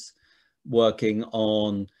photocopiers, working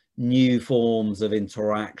on new forms of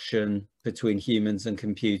interaction between humans and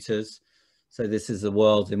computers. So this is a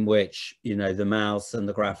world in which, you know, the mouse and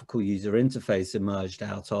the graphical user interface emerged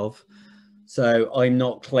out of. So I'm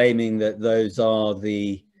not claiming that those are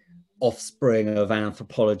the offspring of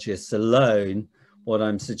anthropologists alone. What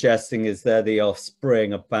I'm suggesting is they're the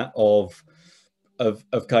offspring of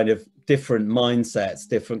kind of different mindsets,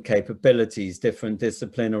 different capabilities, different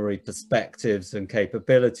disciplinary perspectives and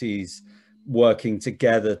capabilities working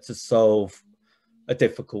together to solve a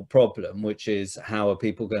difficult problem, which is how are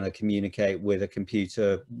people going to communicate with a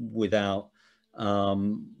computer without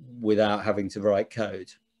having to write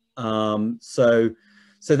code. So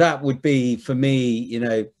that would be, for me, you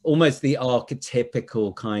know, almost the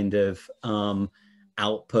archetypical kind of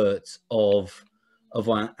output of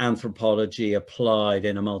anthropology applied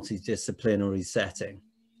in a multidisciplinary setting.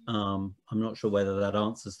 I'm not sure whether that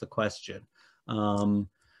answers the question,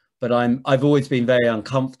 but I've always been very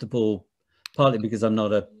uncomfortable, partly because I'm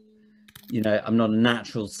not a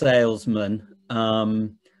natural salesman,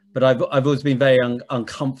 but I've always been very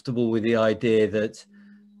uncomfortable with the idea that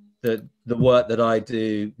the work that I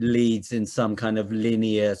do leads in some kind of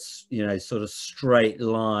linear, you know, sort of straight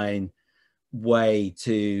line way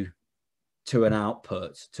to an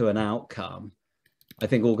output, to an outcome. I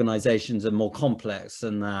think organizations are more complex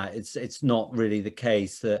than that. It's not really the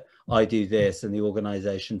case that I do this and the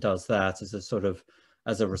organization does that as a sort of,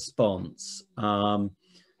 as a response. And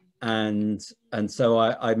so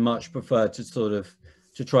I much prefer to sort of,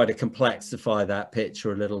 to try to complexify that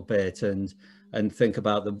picture a little bit and think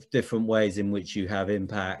about the different ways in which you have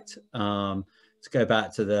impact. To go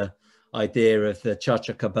back to the idea of the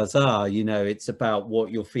Chachaka Bazaar, you know, it's about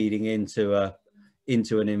what you're feeding into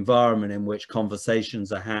an environment in which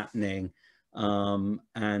conversations are happening.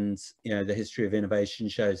 And, you know, the history of innovation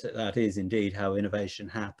shows that that is indeed how innovation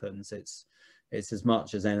happens. It's as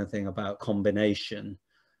much as anything about combination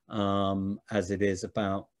as it is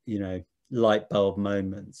about, you know, light bulb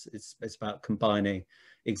moments. It's about combining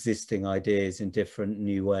existing ideas in different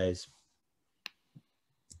new ways.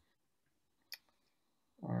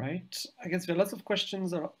 All right. I guess there are lots of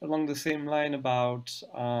questions along the same line about,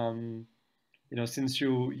 you know, since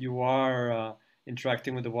you are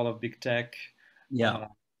interacting with the world of big tech, yeah,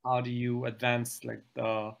 how do you advance, like,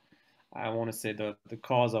 I want to say the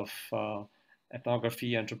cause of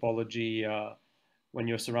ethnography, anthropology, when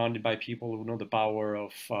you're surrounded by people who know the power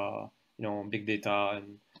of you know, big data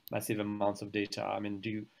and massive amounts of data? I mean,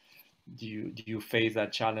 do you face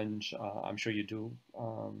that challenge? I'm sure you do.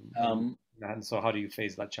 And so how do you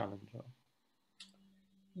face that challenge?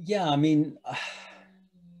 Yeah, I mean,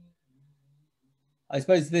 I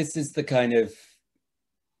suppose this is the kind of,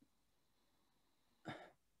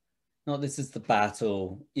 this is the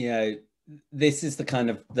battle, you know, this is the kind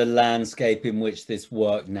of the landscape in which this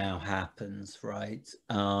work now happens, right?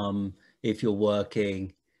 If you're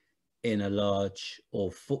working in a large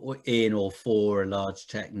or for a large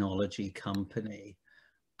technology company.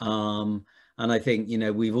 And I think, you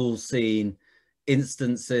know, we've all seen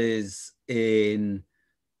instances in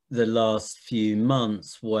the last few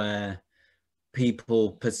months where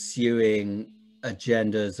people pursuing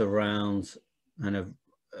agendas around kind of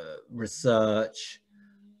research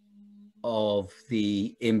of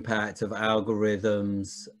the impact of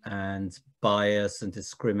algorithms and bias and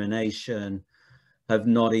discrimination have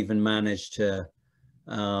not even managed to,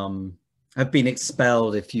 have been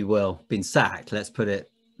expelled, if you will, been sacked, let's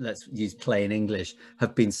use plain English,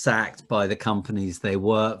 have been sacked by the companies they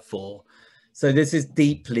work for. So this is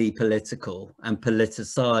deeply political and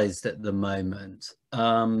politicized at the moment.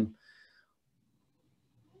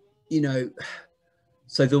 You know,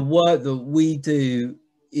 so the work that we do,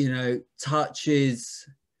 you know, touches,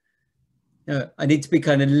 you know, I need to be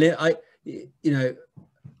kind of, you know,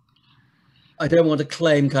 I don't want to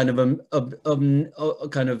claim kind of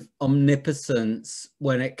omnipotence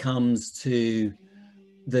when it comes to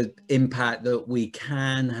the impact that we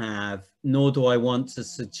can have, nor do I want to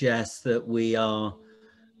suggest that we are,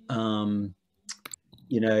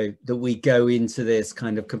 you know, that we go into this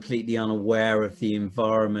kind of completely unaware of the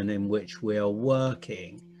environment in which we are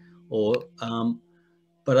working, or,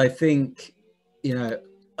 but I think, you know,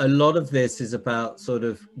 a lot of this is about sort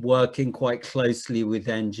of working quite closely with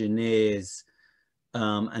engineers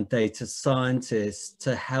and data scientists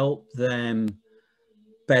to help them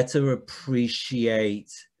better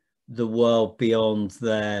appreciate the world beyond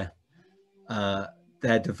their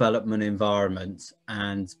development environment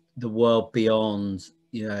and the world beyond,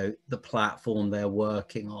 you know, the platform they're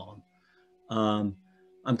working on.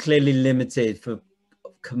 I'm clearly limited for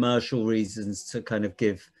commercial reasons to kind of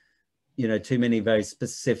give, you know, too many very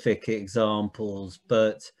specific examples,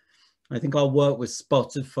 but I think our work with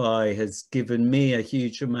Spotify has given me a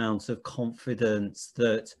huge amount of confidence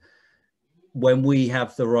that when we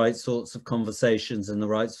have the right sorts of conversations and the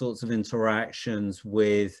right sorts of interactions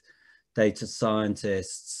with data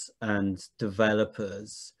scientists and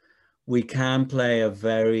developers, we can play a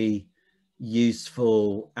very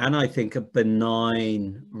useful and I think a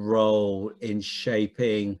benign role in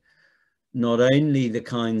shaping not only the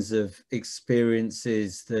kinds of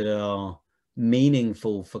experiences that are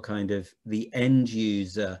meaningful for kind of the end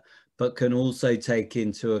user, but can also take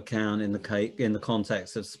into account in the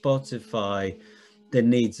context of Spotify, the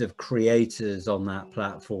needs of creators on that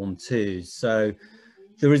platform too. So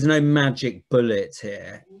there is no magic bullet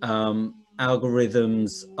here.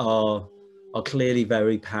 Algorithms are clearly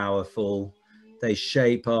very powerful. They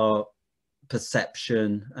shape our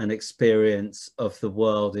perception and experience of the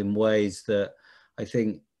world in ways that I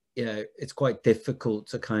think, you know, it's quite difficult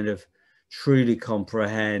to kind of truly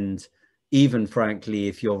comprehend, even frankly,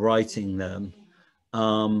 if you're writing them.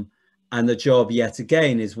 And the job yet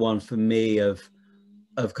again is one for me of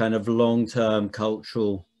kind of long-term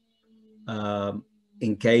cultural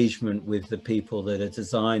engagement with the people that are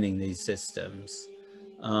designing these systems,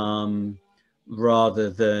 rather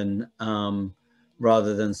than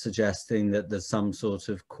suggesting that there's some sort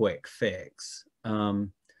of quick fix.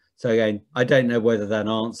 So again, I don't know whether that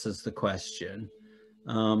answers the question,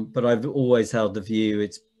 but I've always held the view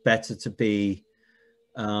it's better to be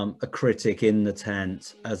a critic in the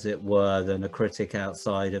tent, as it were, than a critic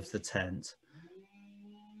outside of the tent.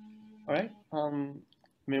 All right. I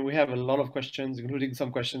mean, we have a lot of questions, including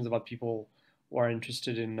some questions about people who are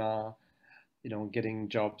interested in, you know, getting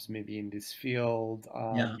jobs maybe in this field.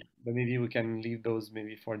 Yeah. But maybe we can leave those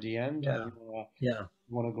maybe for the end. Yeah. Yeah.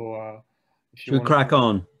 Want to go? Should we crack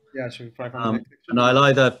on? Yeah, should we crack on the next section? And I'll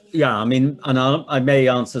either, yeah, I mean, and I may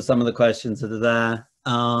answer some of the questions that are there.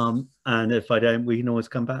 And if I don't, we can always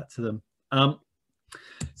come back to them.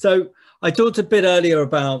 So I talked a bit earlier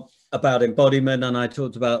about embodiment, and I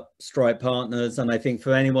talked about Stripe partners. And I think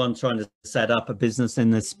for anyone trying to set up a business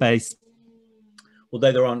in this space,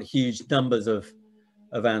 although there aren't huge numbers of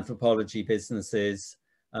anthropology businesses,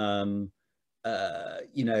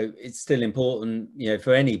 you know, it's still important, you know,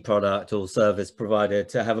 for any product or service provider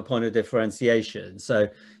to have a point of differentiation. So,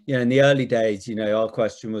 you know, in the early days, you know, our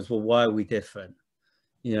question was, well, why are we different?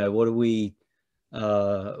 You know, what are we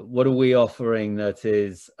offering that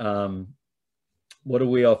is, what are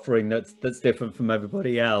we offering that's different from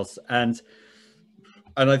everybody else? And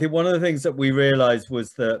I think one of the things that we realized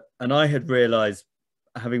was that, and I had realized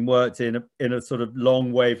having worked in a sort of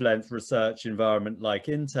long wavelength research environment like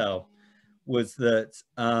Intel, was that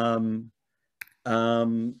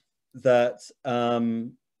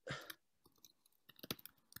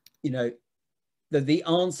you know, that the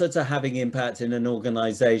answer to having impact in an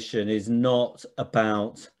organization is not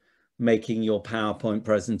about making your PowerPoint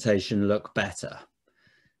presentation look better,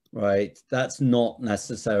 right? That's not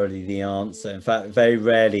necessarily the answer. In fact, very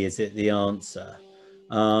rarely is it the answer.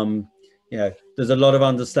 You know, there's a lot of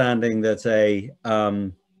understanding that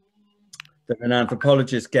that an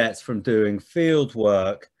anthropologist gets from doing field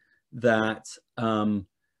work that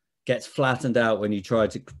gets flattened out when you try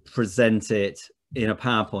to present it in a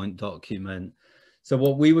PowerPoint document. So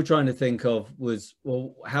what we were trying to think of was,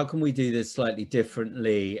 well, how can we do this slightly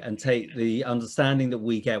differently and take the understanding that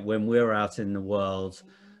we get when we're out in the world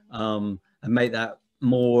and make that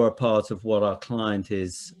more a part of what our client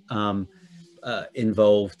is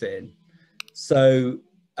involved in. So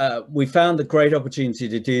we found a great opportunity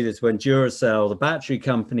to do this when Duracell, the battery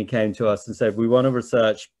company, came to us and said, we want to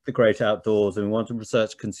research the great outdoors and we want to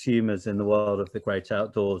research consumers in the world of the great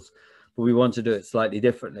outdoors, but we want to do it slightly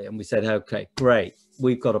differently. And we said, okay, great,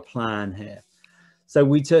 we've got a plan here. So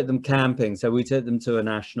we took them camping. So we took them to a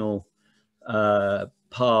national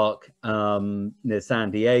park near San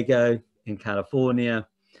Diego in California,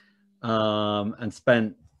 and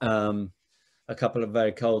spent a couple of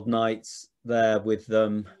very cold nights there with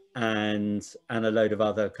them and a load of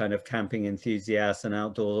other kind of camping enthusiasts and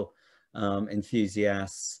outdoor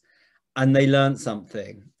enthusiasts. And they learned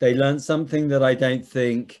something. They learned something that I don't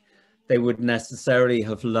think they would necessarily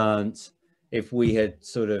have learned if we had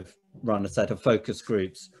sort of run a set of focus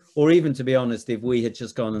groups, or even, to be honest, if we had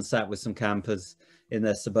just gone and sat with some campers in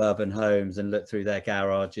their suburban homes and looked through their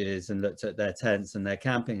garages and looked at their tents and their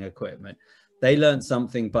camping equipment. They learned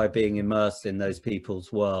something by being immersed in those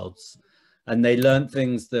people's worlds. And they learned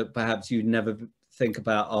things that perhaps you'd never think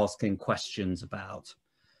about asking questions about.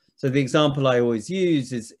 So the example I always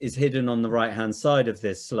use is hidden on the right-hand side of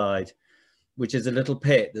this slide, which is a little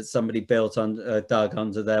pit that somebody built dug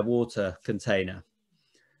under their water container,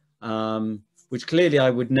 which clearly I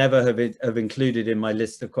would never have included in my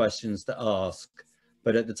list of questions to ask.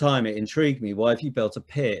 But at the time it intrigued me. Why have you built a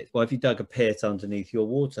pit? Why have you dug a pit underneath your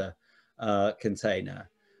water container?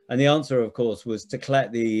 And the answer, of course, was to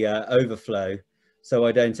collect the overflow so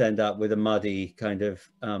I don't end up with a muddy kind of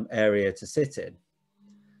area to sit in.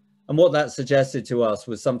 And what that suggested to us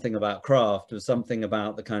was something about craft, was something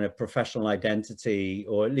about the kind of professional identity,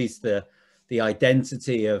 or at least the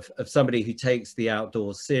identity of somebody who takes the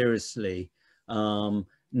outdoors seriously,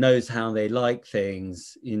 knows how they like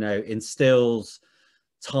things, you know, instills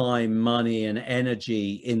time, money, and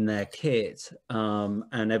energy in their kit,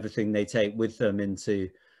 and everything they take with them into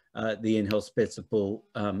the inhospitable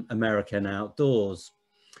American outdoors.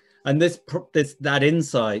 And that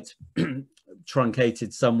insight,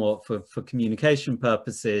 truncated somewhat for communication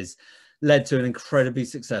purposes, led to an incredibly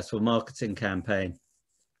successful marketing campaign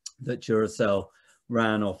that Duracell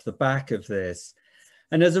ran off the back of this.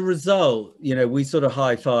 And as a result, you know, we sort of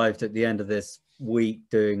high-fived at the end of this week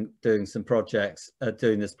doing some projects,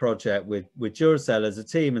 doing this project with Duracell as a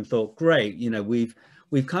team, and thought, great, you know, we've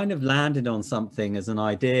kind of landed on something as an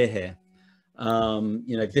idea here.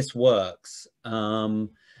 You know, this works.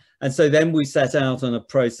 And so then we set out on a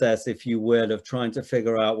process, if you will, of trying to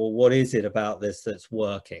figure out, well, what is it about this that's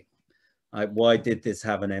working? Like, why did this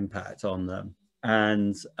have an impact on them?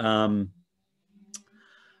 And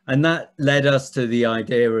that led us to the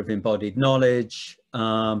idea of embodied knowledge.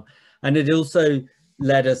 And it also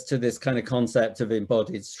led us to this kind of concept of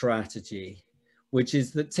embodied strategy, which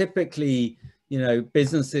is that typically, you know,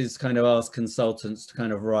 businesses kind of ask consultants to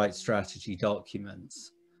kind of write strategy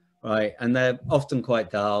documents, right? And they're often quite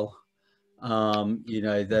dull. You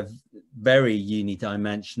know, they're very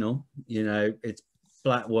unidimensional. You know, it's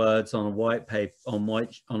black words on a white paper, on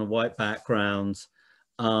a white background,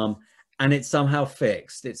 and it's somehow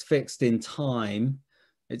fixed. It's fixed in time.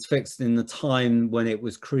 It's fixed in the time when it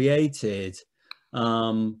was created,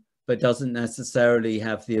 but doesn't necessarily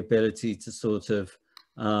have the ability to sort of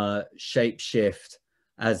shape shift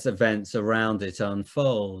as events around it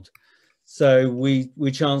unfold. So we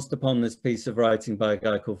chanced upon this piece of writing by a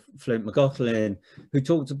guy called Flint McLaughlin, who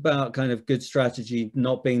talked about kind of good strategy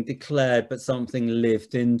not being declared, but something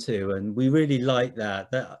lived into. And we really like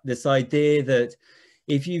that this idea that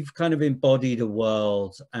if you've kind of embodied a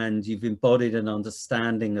world and you've embodied an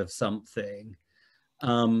understanding of something,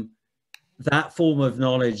 that form of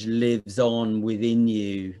knowledge lives on within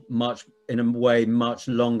you in a way much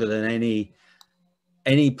longer than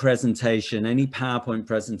any presentation, any PowerPoint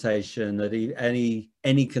presentation that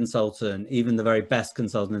any consultant, even the very best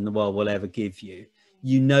consultant in the world, will ever give you.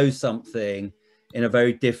 You know something in a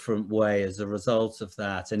very different way as a result of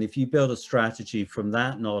that. And if you build a strategy from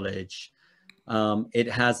that knowledge, it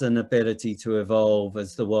has an ability to evolve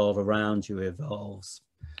as the world around you evolves.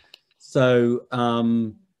 So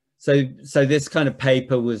this kind of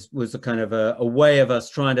paper was a kind of a way of us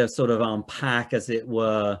trying to sort of unpack, as it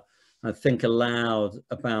were, and think aloud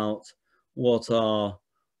about what our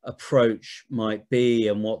approach might be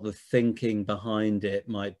and what the thinking behind it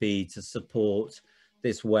might be to support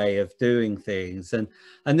this way of doing things. And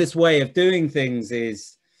this way of doing things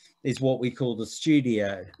is what we call the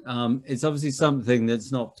studio. It's obviously something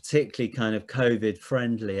that's not particularly kind of COVID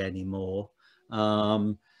friendly anymore.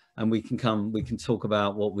 and we can talk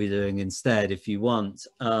about what we're doing instead if you want.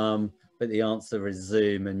 But the answer is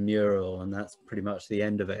Zoom and Mural, and that's pretty much the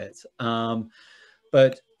end of it.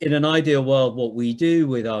 But in an ideal world, what we do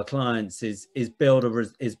with our clients is build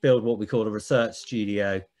what we call a research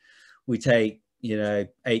studio. We take 8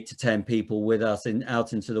 to 10 people with us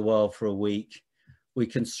out into the world for a week. We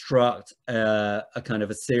construct a kind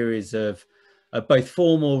of a series of both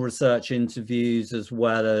formal research interviews as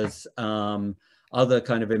well as other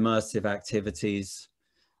kind of immersive activities.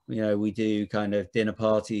 We do kind of dinner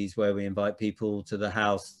parties where we invite people to the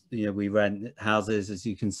house. We rent houses, as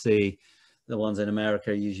you can see. The ones in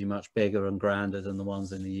America are usually much bigger and grander than the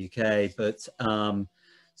ones in the UK. But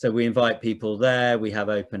so we invite people there. We have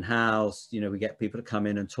open house. We get people to come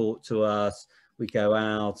in and talk to us. We go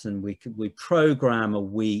out and we program a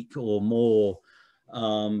week or more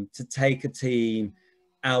to take a team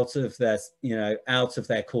out of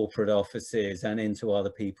their corporate offices and into other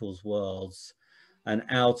people's worlds, and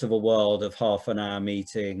out of a world of half-an-hour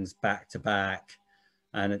meetings back to back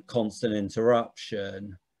and a constant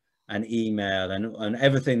interruption and email and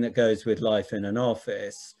everything that goes with life in an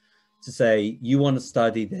office, to say, you want to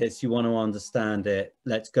study this, you want to understand it,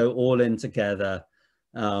 let's go all in together,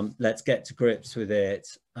 let's get to grips with it,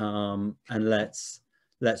 and let's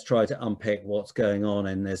try to unpick what's going on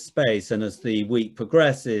in this space. And as the week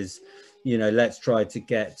progresses, let's try to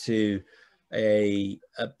get to a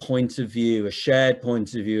point of view, a shared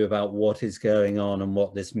point of view about what is going on and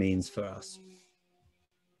what this means for us.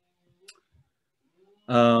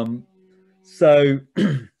 So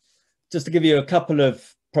just to give you a couple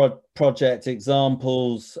of project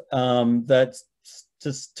examples that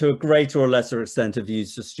just to a greater or lesser extent have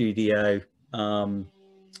used the studio,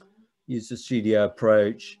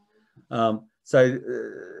 approach. So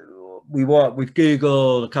we worked with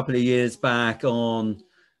Google a couple of years back on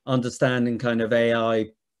understanding kind of AI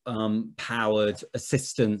powered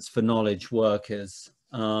assistance for knowledge workers.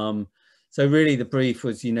 So really the brief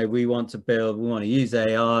was, we want to use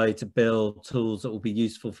AI to build tools that will be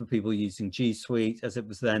useful for people using G Suite, as it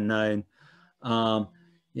was then known.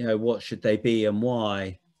 What should they be and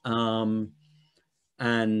why? And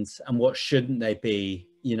what shouldn't they be,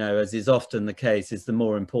 as is often the case, is the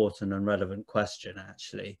more important and relevant question,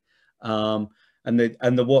 actually. And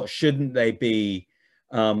the what shouldn't they be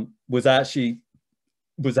was actually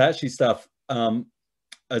stuff,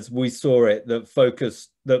 as we saw it, that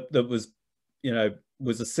focused, that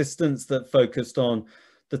was assistance that focused on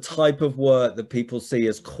the type of work that people see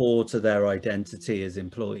as core to their identity as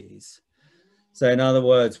employees. So in other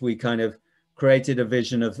words, we kind of created a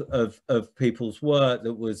vision of people's work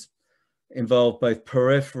that was involved both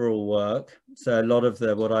peripheral work, so a lot of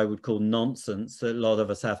what I would call nonsense that a lot of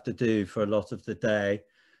us have to do for a lot of the day,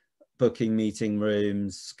 booking meeting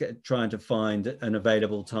rooms, trying to find an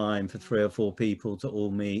available time for 3 or 4 people to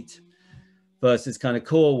all meet, versus kind of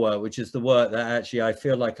core work, which is the work that actually I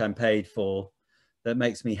feel like I'm paid for, that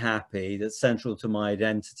makes me happy, that's central to my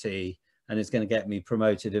identity, and is going to get me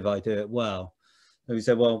promoted if I do it well. So we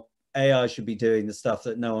said, well, AI should be doing the stuff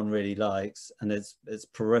that no one really likes, and it's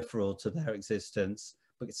peripheral to their existence,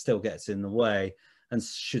 but it still gets in the way, and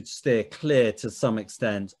should steer clear to some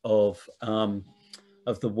extent of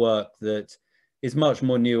the work that is much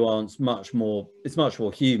more nuanced, it's much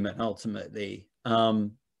more human ultimately.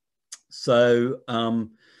 So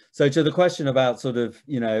to the question about sort of,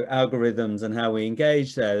 algorithms and how we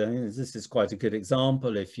engage there, I think this is quite a good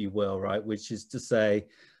example, if you will, right? Which is to say,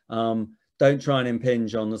 don't try and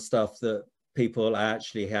impinge on the stuff that people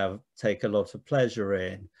actually take a lot of pleasure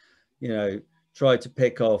in. Try to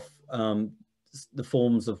pick off the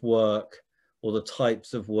forms of work or the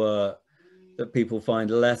types of work that people find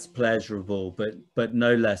less pleasurable, but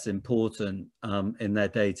no less important in their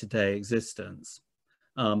day-to-day existence.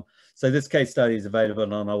 So this case study is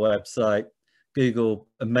available on our website. Google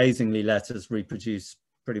amazingly let us reproduce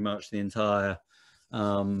pretty much the entire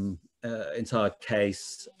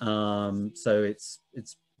case. So it's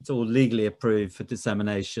all legally approved for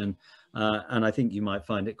dissemination, and I think you might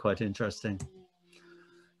find it quite interesting.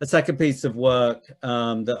 A second piece of work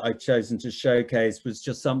that I've chosen to showcase was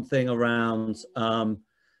just something around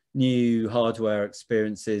new hardware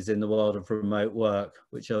experiences in the world of remote work,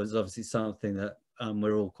 which is obviously something that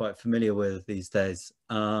we're all quite familiar with these days.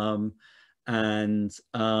 And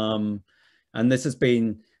this has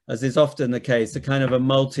been, as is often the case, a kind of a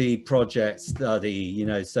multi-project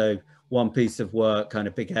study, so one piece of work kind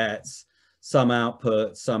of begets some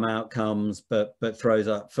output, some outcomes, but throws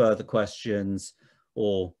up further questions,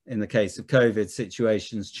 or in the case of COVID,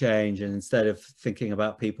 situations change, and instead of thinking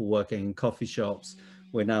about people working in coffee shops,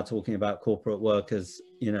 we're now talking about corporate workers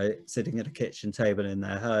you know, sitting at a kitchen table in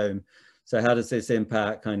their home. So how does this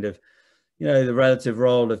impact kind of, you know, the relative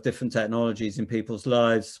role of different technologies in people's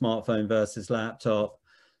lives, smartphone versus laptop,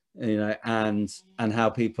 you know, and how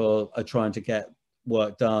people are trying to get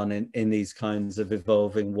work done in these kinds of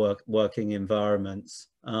evolving working environments.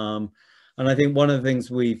 And I think one of the things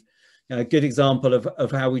we've, you know, a good example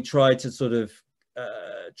of how we try to sort of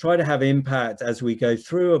try to have impact as we go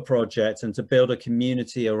through a project and to build a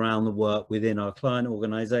community around the work within our client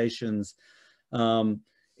organizations,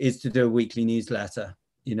 is to do a weekly newsletter,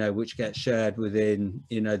 you know, which gets shared within,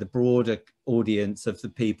 you know, the broader audience of the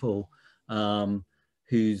people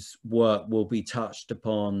whose work will be touched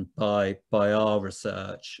upon by our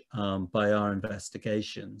research, by our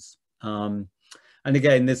investigations. And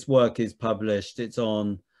again, this work is published. It's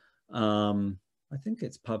on, I think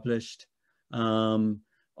it's published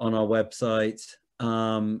on our website,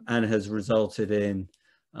 and has resulted in,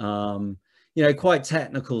 you know, quite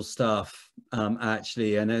technical stuff,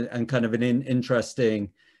 actually, and kind of an interesting,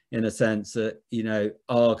 in a sense that, you know,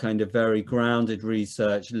 our kind of very grounded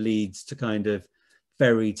research leads to kind of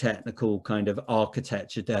very technical kind of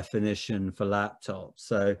architecture definition for laptops.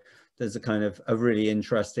 So there's a kind of a really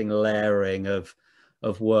interesting layering of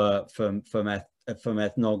work from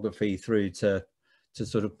ethnography through to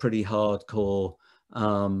sort of pretty hardcore,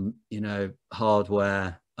 you know,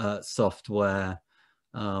 hardware, software,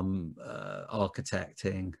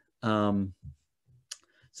 architecting. So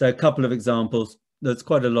a couple of examples. There's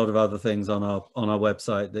quite a lot of other things on our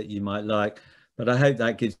website that you might like, but I hope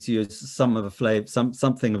that gives you some of a flavor,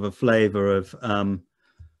 something of a flavor of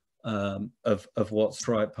what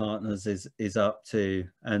Stripe Partners is up to,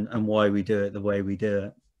 and why we do it the way we do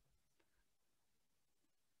it.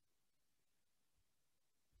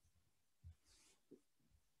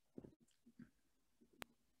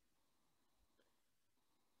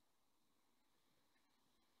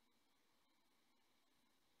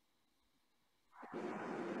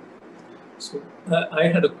 So I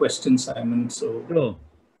had a question, Simon. So sure.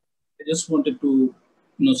 I just wanted to,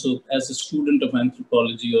 you know, so as a student of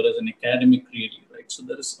anthropology or as an academic, really, right? So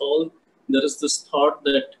there is this thought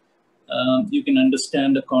that you can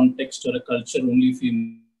understand a context or a culture only if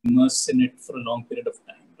you immerse in it for a long period of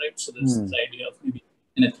time, right? So there's this idea of maybe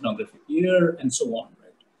an ethnographic year and so on,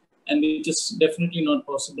 right? And it is definitely not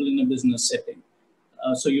possible in a business setting.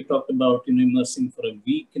 So you talked about, you know, immersing for a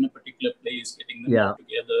week in a particular place, getting them all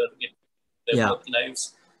together, getting their work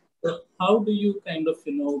lives. So how do you kind of,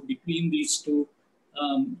 you know, between these two,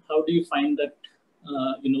 how do you find that,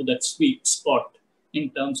 you know, that sweet spot in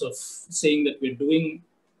terms of saying that we're doing,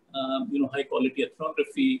 you know, high quality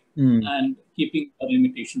ethnography and keeping our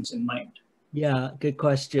limitations in mind? Yeah, good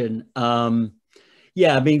question.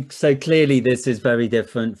 Yeah, I mean, so clearly this is very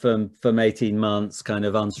different from 18 months kind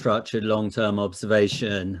of unstructured long-term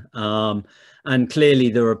observation. And clearly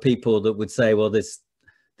there are people that would say, well, this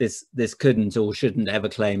couldn't or shouldn't ever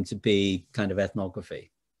claim to be kind of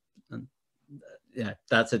ethnography. And yeah,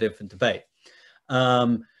 that's a different debate. I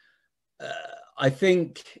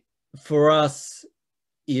think for us,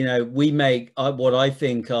 you know, we make what I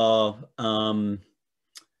think are,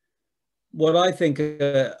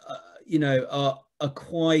 you know, are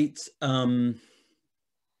quite, how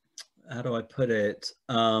do I put it?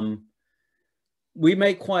 We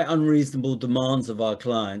make quite unreasonable demands of our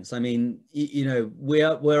clients. I mean, you know,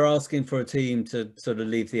 we're asking for a team to sort of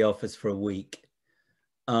leave the office for a week.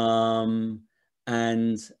 And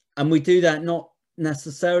we do that not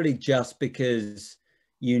necessarily just because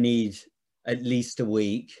you need at least a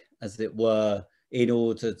week, as it were, in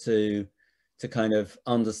order to kind of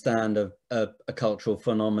understand a cultural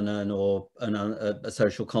phenomenon or a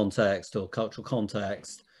social context or cultural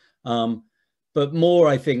context. But more,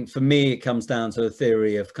 I think, for me, it comes down to a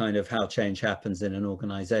theory of kind of how change happens in an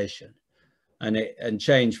organization. And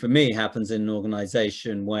change for me happens in an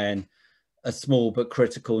organization when a small but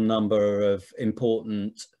critical number of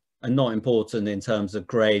important, and not important in terms of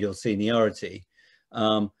grade or seniority,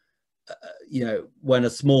 you know, when a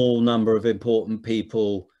small number of important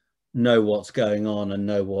people know what's going on and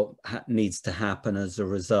know what needs to happen as a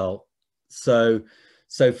result. So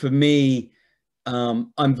for me,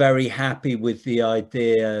 I'm very happy with the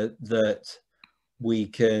idea that we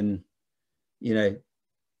can, you know,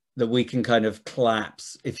 that we can kind of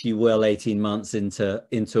collapse, if you will, 18 months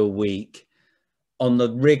into a week. On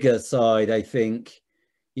the rigor side, I think,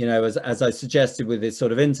 you know, as I suggested with this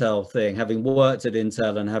sort of Intel thing, having worked at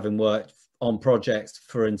Intel and having worked on projects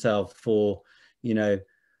for Intel for, you know,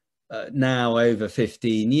 now over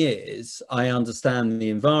 15 years, I understand the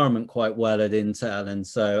environment quite well at Intel,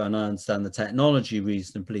 and I understand the technology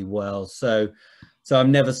reasonably well. So So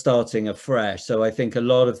I'm never starting afresh. So I think a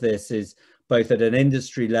lot of this is both at an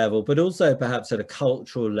industry level, but also perhaps at a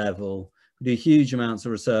cultural level. We do huge amounts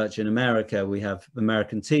of research in America. We have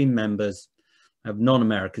American team members, have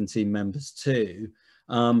non-American team members too.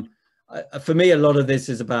 For me, a lot of this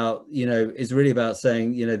is about, is really about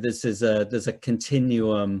saying, there's a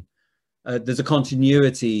continuum, there's a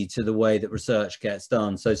continuity to the way that research gets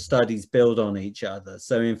done. So studies build on each other.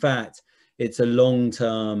 So in fact, it's a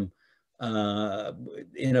long-term,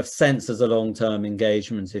 in a sense, as a long-term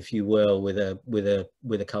engagement, if you will, with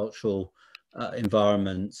a cultural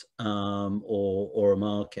environment or a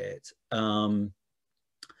market. And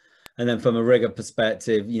then from a rigor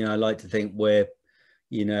perspective, I like to think we're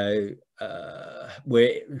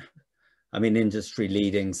industry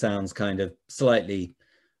leading sounds kind of slightly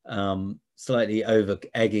over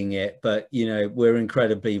egging it, but we're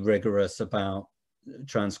incredibly rigorous about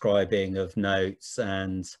transcribing of notes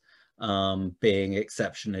and being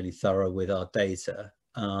exceptionally thorough with our data,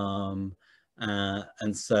 and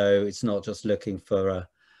so it's not just looking for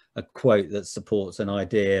a quote that supports an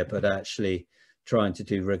idea, but actually trying to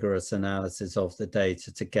do rigorous analysis of the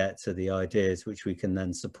data to get to the ideas which we can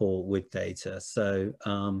then support with data. So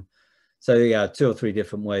so yeah, 2 or 3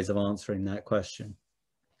 different ways of answering that question.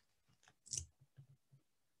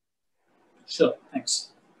 Sure, thanks.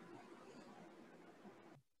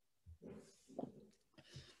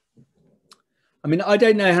 I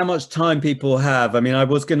don't know how much time people have. I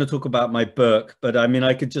was going to talk about my book, but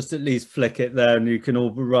I could just at least flick it there and you can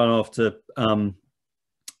all run off to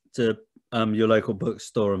your local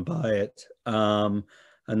bookstore and buy it. And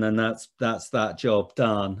then that's that job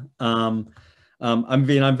done. I'm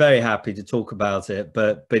very happy to talk about it,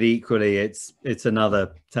 but equally it's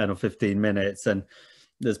another 10 or 15 minutes and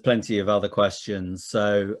there's plenty of other questions.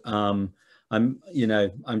 So I'm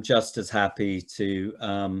just as happy to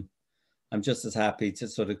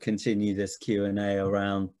sort of continue this Q&A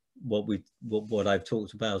around what I've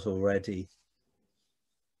talked about already.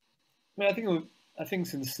 I think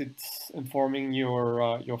since it's informing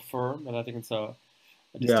your firm, and I think it's a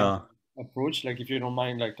distinct approach. Like, if you don't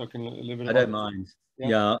mind, like talking a little bit. I don't mind.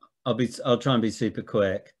 Yeah, I'll try and be super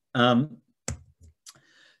quick.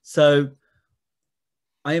 So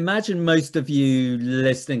I imagine most of you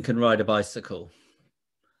listening can ride a bicycle,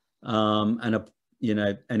 and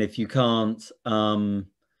if you can't,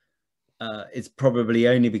 it's probably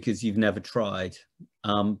only because you've never tried.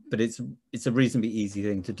 But it's a reasonably easy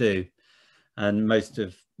thing to do. And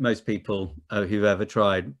most people who've ever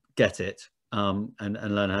tried get it and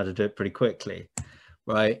learn how to do it pretty quickly,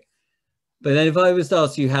 right? But then if I was to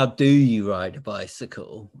ask you, how do you ride a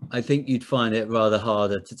bicycle? I think you'd find it rather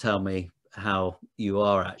harder to tell me how you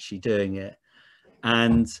are actually doing it.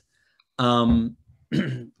 And and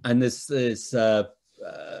this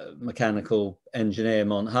mechanical engineer,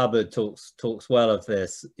 Mont Hubbard, talks well of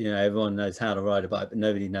this. Everyone knows how to ride a bike, but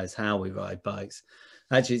nobody knows how we ride bikes.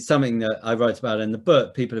 Actually, it's something that I write about in the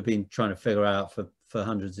book. People have been trying to figure out for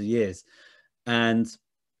hundreds of years. And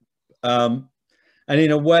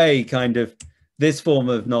in a way, kind of this form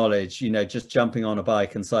of knowledge, just jumping on a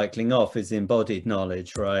bike and cycling off is embodied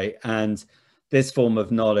knowledge, right? And this form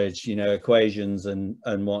of knowledge, equations and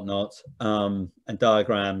whatnot, and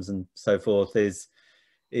diagrams and so forth is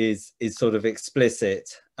sort of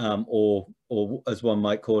explicit, or as one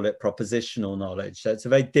might call it, propositional knowledge. So it's a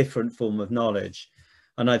very different form of knowledge.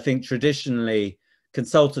 And I think traditionally,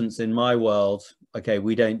 consultants in my world, okay,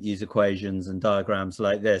 we don't use equations and diagrams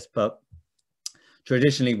like this, but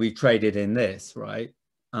traditionally we traded in this, right?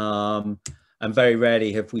 And very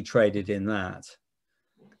rarely have we traded in that.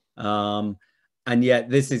 And yet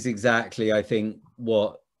this is exactly, I think,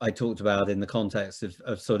 what I talked about in the context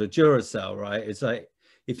of sort of Duracell, right? It's like,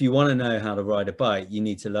 if you want to know how to ride a bike, you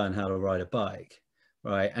need to learn how to ride a bike,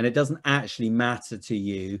 right? And it doesn't actually matter to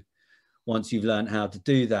you once you've learned how to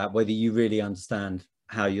do that, whether you really understand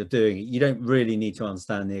how you're doing it. You don't really need to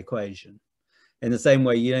understand the equation. In the same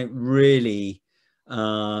way, you don't really,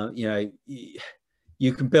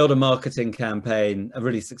 you can build a marketing campaign, a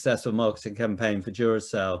really successful marketing campaign for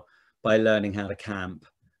Duracell by learning how to camp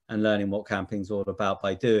and learning what camping's all about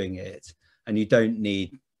by doing it. And you don't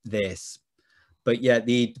need this. But yet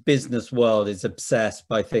the business world is obsessed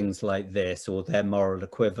by things like this or their moral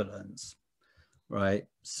equivalents, right?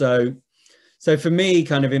 So for me,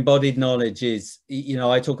 kind of embodied knowledge is,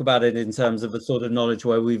 I talk about it in terms of a sort of knowledge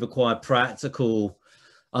where we've acquired practical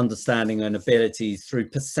understanding and abilities through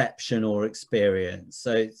perception or experience.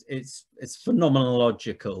 So it's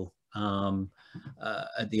phenomenological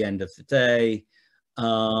at the end of the day.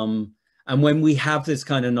 And when we have this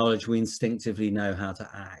kind of knowledge, we instinctively know how to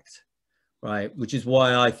act. right? Which is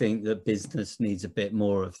why I think that business needs a bit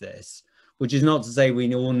more of this, which is not to say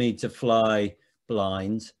we all need to fly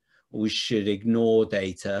blind or we should ignore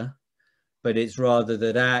data, but it's rather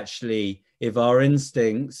that actually if our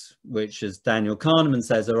instincts, which as Daniel Kahneman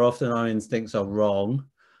says, are often our instincts are wrong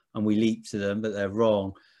and we leap to them, but they're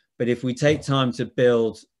wrong. But if we take time to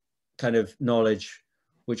build kind of knowledge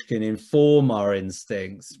which can inform our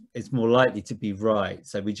instincts, it's more likely to be right.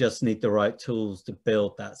 So we just need the right tools to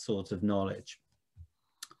build that sort of knowledge.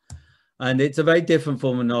 And it's a very different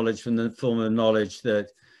form of knowledge from the form of knowledge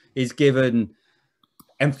that is given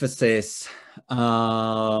emphasis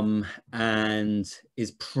and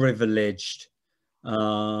is privileged.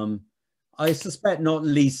 I suspect not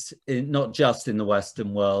just in the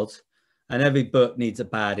Western world, and every book needs a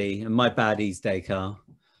baddie, and my baddie's Descartes.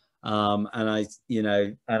 And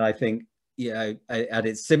I think, at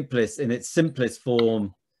its simplest, in its simplest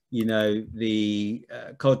form, the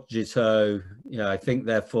cogito, I think,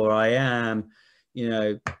 therefore I am,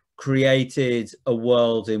 created a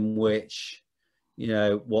world in which,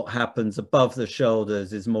 what happens above the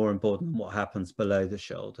shoulders is more important than what happens below the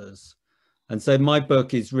shoulders. And so my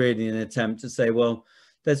book is really an attempt to say, well,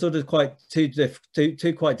 there's sort of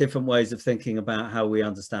two quite different ways of thinking about how we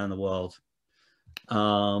understand the world.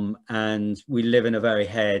 And we live in a very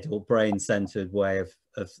head or brain-centered way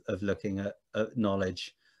of looking at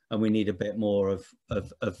knowledge, and we need a bit more of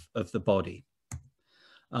the body.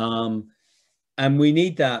 And we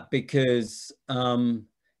need that because,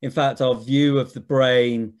 in fact, our view of the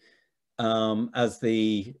brain as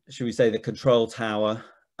the, should we say, the control tower,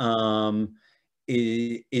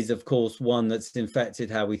 is of course one that's infected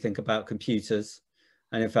how we think about computers.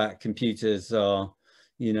 And in fact, computers are,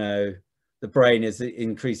 the brain is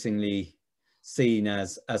increasingly seen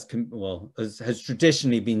as has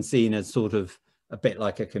traditionally been seen as sort of a bit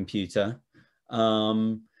like a computer.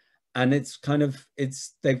 And it's kind of,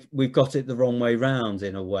 we've got it the wrong way round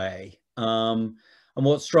in a way. And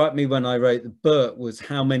what struck me when I wrote the book was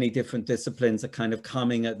how many different disciplines are kind of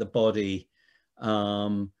coming at the body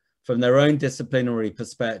from their own disciplinary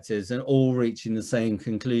perspectives and all reaching the same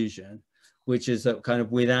conclusion, which is that kind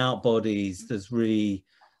of without bodies, there's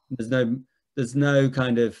no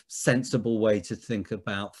kind of sensible way to think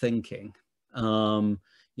about thinking. They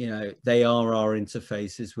are our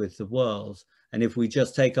interfaces with the world. And if we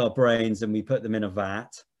just take our brains and we put them in a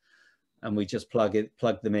vat and we just plug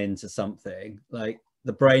them into something, like,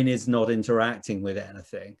 the brain is not interacting with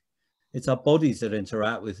anything. It's our bodies that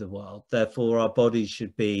interact with the world. Therefore, our bodies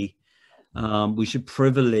should be, we should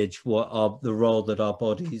privilege the role that our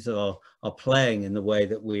bodies are playing in the way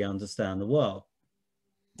that we understand the world.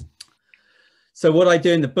 So what I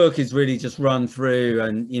do in the book is really just run through,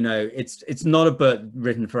 and it's not a book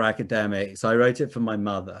written for academics. I wrote it for my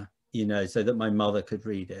mother, so that my mother could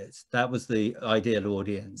read it. That was the ideal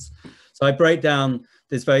audience. So I break down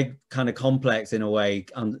this very kind of complex, in a way,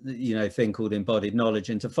 thing called embodied knowledge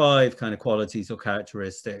into 5 kind of qualities or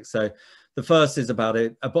characteristics. So the first is about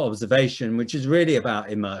observation, which is really about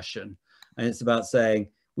immersion. And it's about saying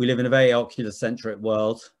we live in a very ocular-centric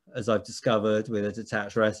world, as I've discovered with a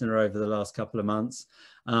detached retina over the last couple of months.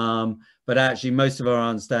 But actually, most of our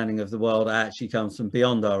understanding of the world actually comes from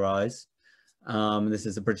beyond our eyes. This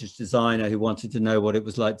is a British designer who wanted to know what it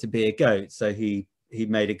was like to be a goat. So he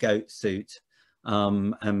made a goat suit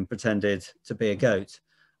and pretended to be a goat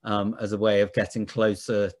as a way of getting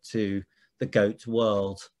closer to the goat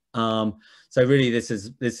world. So really this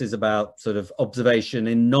is about sort of observation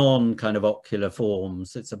in non kind of ocular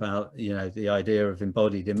forms. It's about, the idea of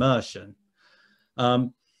embodied immersion.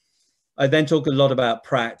 I then talk a lot about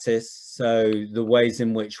practice. So the ways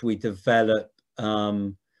in which we develop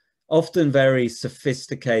often very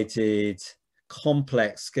sophisticated,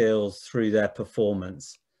 complex skills through their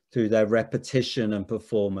performance, through their repetition and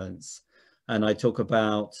performance. And I talk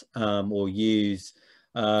about or use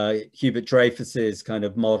Hubert Dreyfus's kind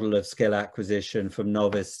of model of skill acquisition from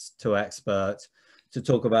novice to expert, to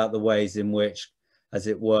talk about the ways in which, as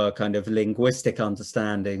it were, kind of linguistic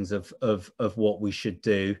understandings of what we should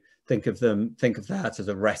do. Think of that as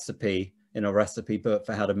a recipe in a recipe book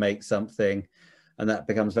for how to make something. And that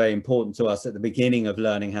becomes very important to us at the beginning of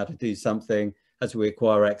learning how to do something. As we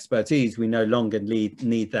acquire expertise, we no longer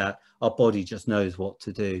need that. Our body just knows what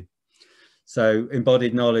to do. So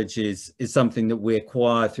embodied knowledge is something that we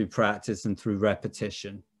acquire through practice and through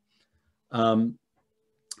repetition.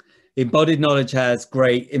 Embodied knowledge has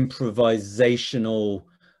great improvisational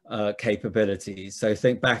capabilities. So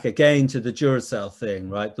think back again to the Duracell thing,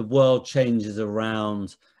 right? The world changes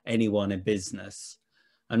around anyone in business.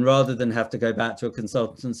 And rather than have to go back to a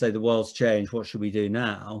consultant and say, the world's changed, what should we do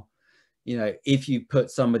now? you know, if you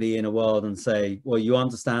put somebody in a world and say, well, you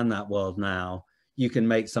understand that world now, you can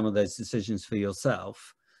make some of those decisions for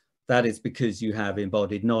yourself. That is because you have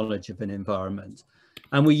embodied knowledge of an environment.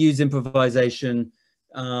 And we use improvisation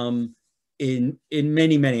in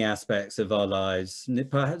many aspects of our lives,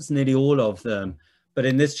 perhaps nearly all of them. But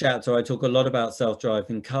in this chapter, I talk a lot about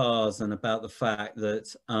self-driving cars and about the fact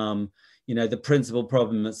that, you know, the principal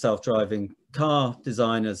problem that self-driving car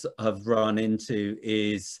designers have run into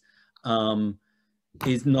is not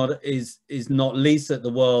least that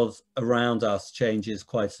the world around us changes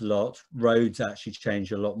quite a lot. Roads actually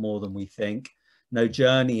change a lot more than we think. No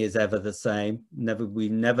journey is ever the same.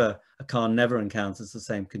 A car never encounters the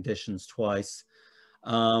same conditions twice.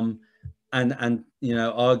 And you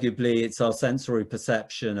know, arguably it's our sensory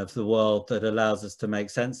perception of the world that allows us to make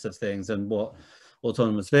sense of things. And what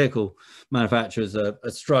autonomous vehicle manufacturers are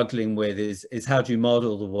struggling with is how do you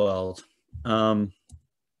model the world? I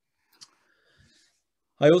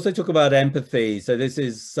also talk about empathy. So this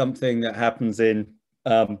is something that happens in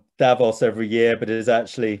Davos every year, but it is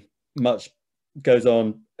actually goes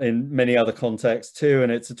on in many other contexts too.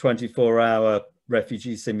 And it's a 24-hour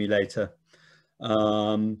refugee simulator.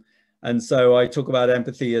 And so I talk about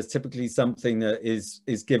empathy as typically something that is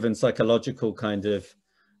given psychological kind of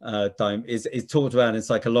time, is talked about in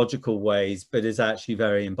psychological ways, but is actually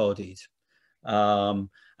very embodied. And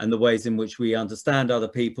the ways in which we understand other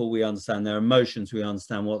people, we understand their emotions, we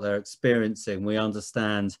understand what they're experiencing, we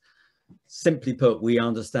understand, simply put, we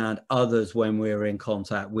understand others when we're in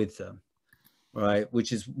contact with them, right?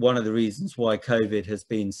 Which is one of the reasons why COVID has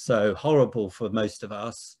been so horrible for most of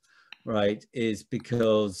us, right? Is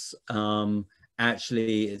because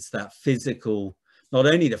actually it's that physical, not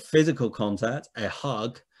only the physical contact, a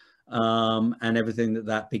hug, and everything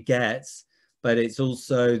that begets, but it's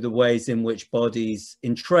also the ways in which bodies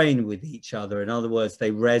entrain with each other. In other words,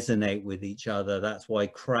 they resonate with each other. That's why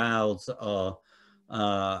crowds have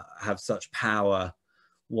such power.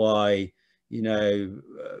 Why, you know,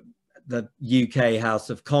 the UK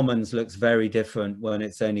House of Commons looks very different when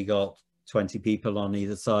it's only got 20 people on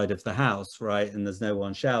either side of the house, right? And there's no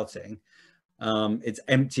one shouting. It's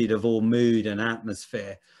emptied of all mood and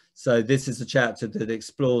atmosphere. So this is a chapter that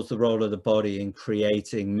explores the role of the body in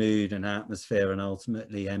creating mood and atmosphere and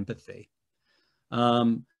ultimately empathy.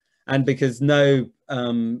 And because no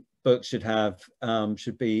book should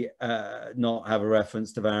be not have a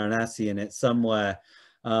reference to Varanasi in it somewhere.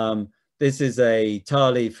 This is a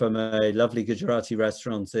thali from a lovely Gujarati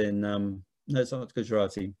restaurant in, no, it's not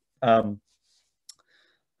Gujarati.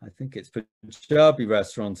 I think it's Punjabi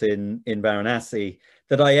restaurant in Varanasi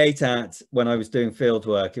that I ate at when I was doing field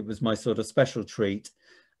work. It was my sort of special treat.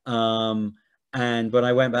 And when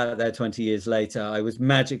I went back there 20 years later, I was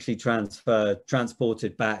magically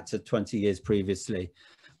transported back to 20 years previously,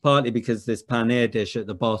 partly because this paneer dish at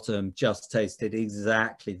the bottom just tasted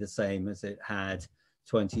exactly the same as it had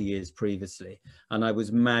 20 years previously. And I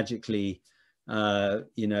was magically,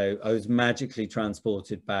 you know, I was magically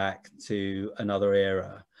transported back to another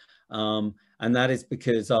era. And that is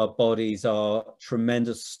because our bodies are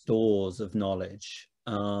tremendous stores of knowledge.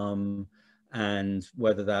 And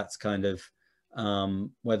whether that's kind of,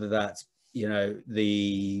 whether that's, you know,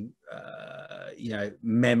 the, you know,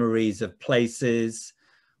 memories of places,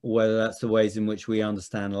 or whether that's the ways in which we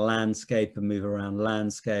understand landscape and move around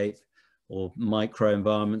landscape, or micro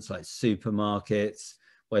environments like supermarkets,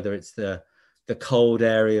 whether it's the cold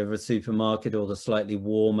area of a supermarket or the slightly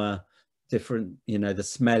warmer, different, you know, the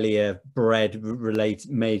smellier bread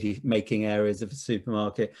making areas of a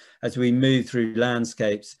supermarket. As we move through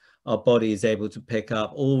landscapes, our body is able to pick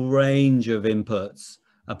up all range of inputs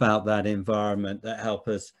about that environment that help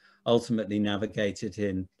us ultimately navigate it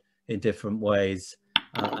in different ways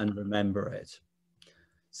and remember it.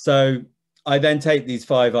 So I then take these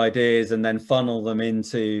 5 ideas and then funnel them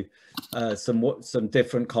into some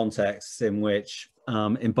different contexts in which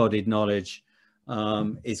embodied knowledge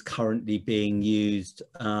is currently being used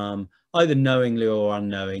either knowingly or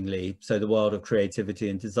unknowingly. So the world of creativity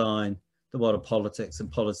and design, the world of politics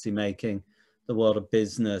and policy making, the world of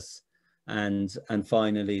business, and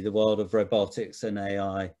finally the world of robotics and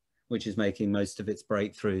AI, which is making most of its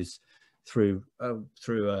breakthroughs through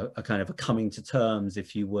a kind of a coming to terms,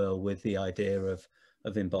 if you will, with the idea of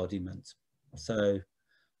embodiment. So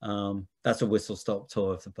that's a whistle-stop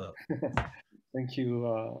tour of the book. Thank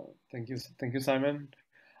you, Simon.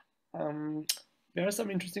 There are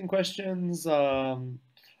some interesting questions. I mean,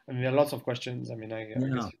 there are lots of questions. I mean, I guess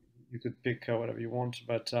you could pick whatever you want,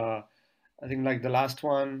 but I think like the last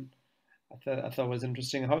one, I thought was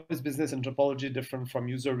interesting. How is business anthropology different from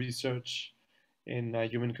user research in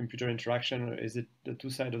human-computer interaction? Or is it the two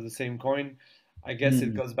sides of the same coin? I guess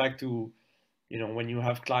it goes back to, when you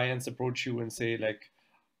have clients approach you and say like,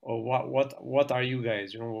 "Oh, what are you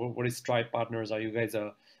guys? What is Stripe Partners? Are you guys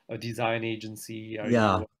a design agency? Are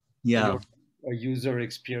Yeah, you yeah, a user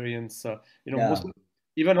experience?" yeah,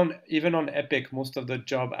 Even on Epic, most of the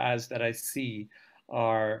job ads that I see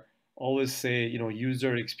are always say,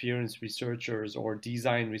 user experience researchers or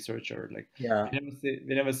design researcher. Like yeah,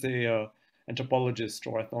 they never say anthropologist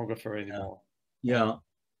or ethnographer anymore. yeah,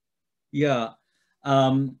 yeah.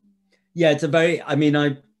 Yeah, it's a very, I mean,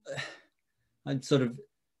 I'm sort of,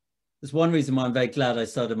 there's one reason why I'm very glad I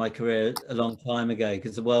started my career a long time ago,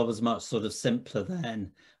 because the world was much sort of simpler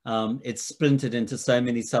then. It's splintered into so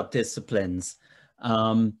many sub-disciplines.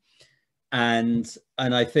 And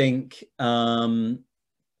I think, what's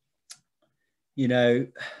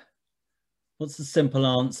the simple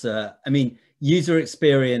answer? I mean, user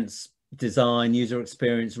experience design, user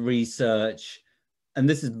experience research, and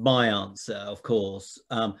this is my answer, of course.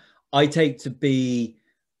 I take to be,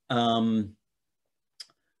 well,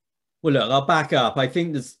 look, I'll back up. I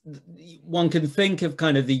think one can think of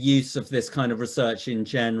kind of the use of this kind of research in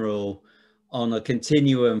general on a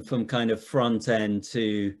continuum from kind of front end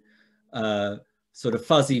to sort of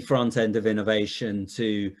fuzzy front end of innovation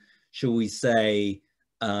to, shall we say,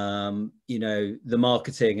 the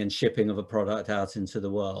marketing and shipping of a product out into the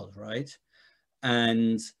world, right?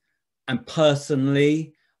 And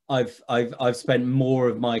personally, I've spent more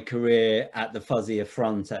of my career at the fuzzier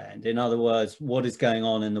front end. In other words, what is going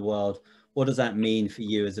on in the world? What does that mean for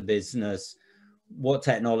you as a business? What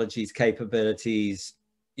technologies, capabilities,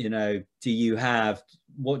 do you have?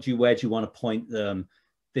 Where do you want to point them?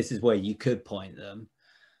 This is where you could point them.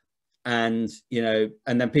 And,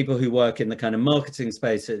 and then people who work in the kind of marketing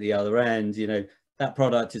space at the other end, that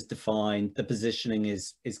product is defined, the positioning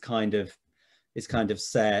is kind of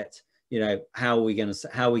set. How are we going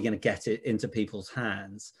to get it into people's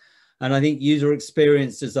hands? And I think user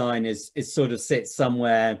experience design is sort of sits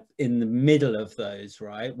somewhere in the middle of those,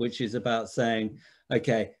 right? Which is about saying,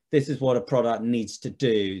 okay, this is what a product needs to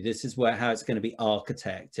do. This is how it's going to be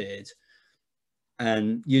architected.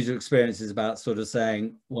 And user experience is about sort of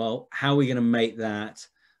saying, well, how are we going to make that?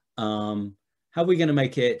 How are we going to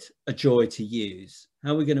make it a joy to use?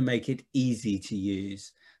 How are we going to make it easy to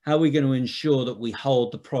use? How are we going to ensure that we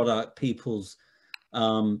hold the product people's,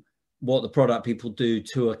 what the product people do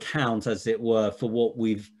to account, as it were, for what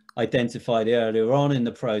we've identified earlier on in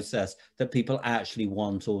the process that people actually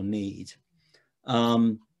want or need?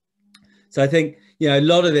 So I think, a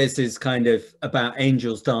lot of this is kind of about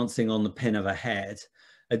angels dancing on the pin of a head.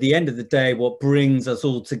 At the end of the day, what brings us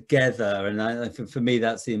all together, and for me,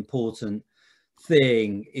 that's the important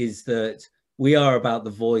thing, is that we are about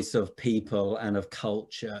the voice of people and of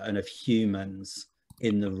culture and of humans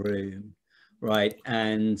in the room, right?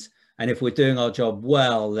 And if we're doing our job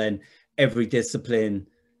well, then every discipline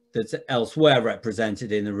that's elsewhere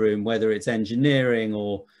represented in the room, whether it's engineering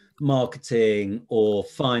or marketing or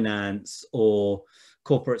finance or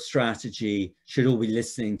corporate strategy, should all be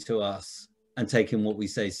listening to us and taking what we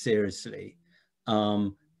say seriously.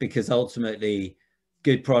 Because ultimately,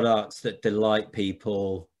 good products that delight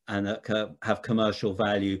people and that have commercial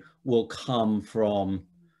value will come from,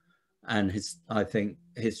 and I think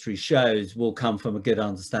history shows, will come from a good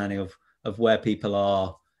understanding of where people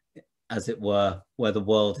are, as it were, where the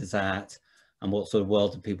world is at, and what sort of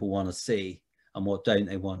world do people want to see and what don't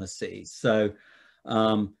they want to see. So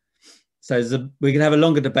we can have a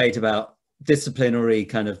longer debate about disciplinary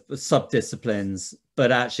kind of sub-disciplines,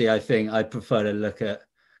 but actually I think I prefer to look at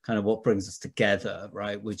kind of what brings us together,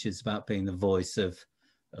 right? Which is about being the voice of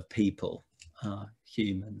people,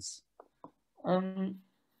 humans.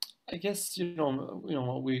 I guess,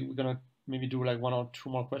 we're gonna maybe do like one or two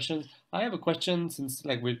more questions. I have a question, since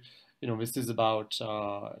like this is about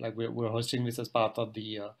like we're hosting this as part of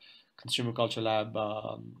the Consumer Culture Lab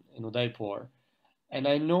in Udaipur. And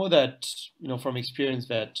I know that, from experience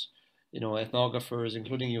that, ethnographers,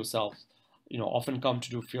 including yourself, often come to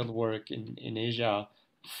do field work in Asia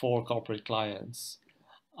for corporate clients.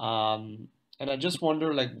 And I just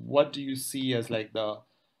wonder, like, what do you see as like the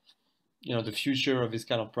future of this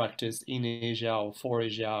kind of practice in Asia or for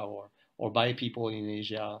Asia or by people in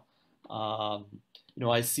Asia?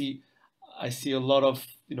 I see a lot of,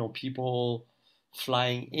 people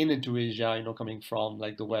flying into Asia, coming from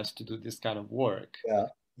like the West to do this kind of work.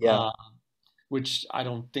 Yeah. Which I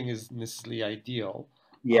don't think is necessarily ideal.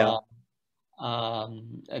 Yeah.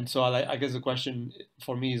 And so I guess the question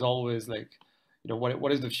for me is always like,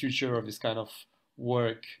 what is the future of this kind of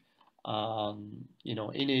work,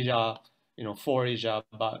 in Asia, for Asia,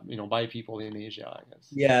 but by people in Asia, I guess.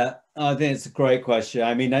 Yeah, I think it's a great question.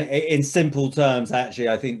 I mean, in simple terms, actually,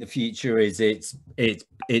 I think the future is it's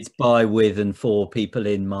by, with, and for people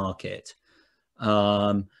in market.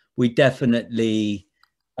 We definitely,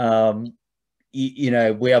 we're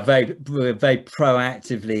very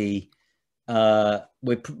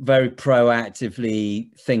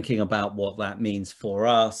proactively thinking about what that means for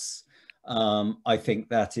us. I think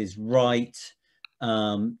that is right.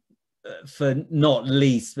 For not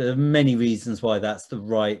least, there are many reasons why that's the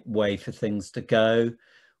right way for things to go.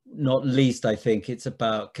 Not least, I think it's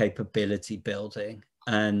about capability building.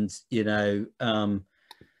 And,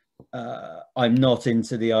 I'm not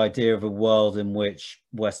into the idea of a world in which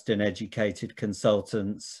Western educated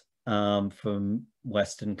consultants from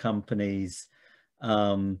Western companies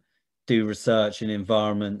do research in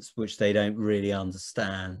environments which they don't really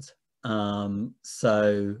understand.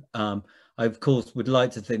 I, of course, would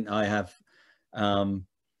like to think I have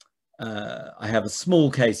a small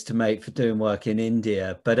case to make for doing work in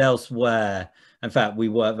India, but elsewhere, in fact, we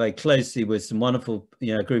work very closely with some wonderful,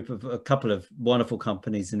 a couple of wonderful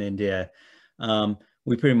companies in India.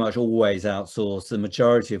 We pretty much always outsource the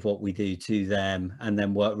majority of what we do to them and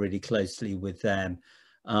then work really closely with them.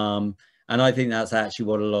 And I think that's actually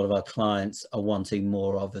what a lot of our clients are wanting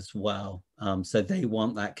more of as well. So they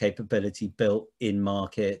want that capability built in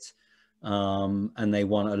market, and they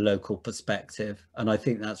want a local perspective. And I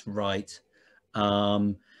think that's right.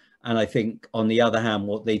 And I think on the other hand,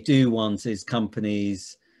 what they do want is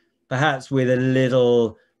companies perhaps with a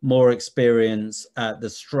little more experience at the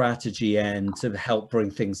strategy end to help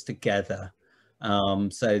bring things together.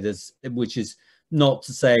 Which is not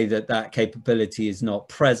to say that capability is not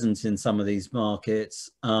present in some of these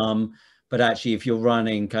markets, but actually if you're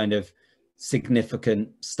running kind of significant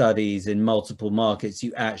studies in multiple markets,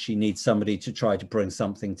 you actually need somebody to try to bring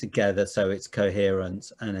something together so it's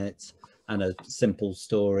coherent and a simple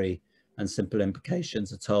story and simple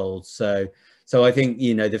implications are told. So I think,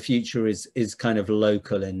 the future is kind of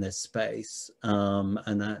local in this space,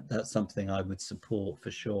 and that's something I would support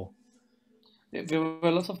for sure. There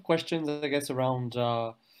were lots of questions, I guess, around,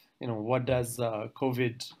 what does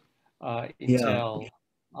COVID entail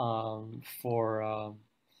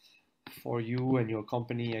for you and your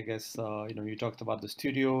company? I guess, you talked about the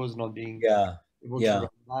studios not being able to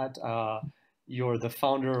run that. You're the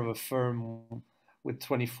founder of a firm with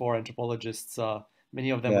 24 anthropologists.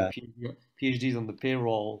 Many of them are PhDs on the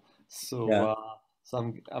payroll. So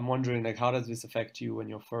I'm wondering, like, how does this affect you and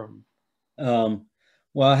your firm?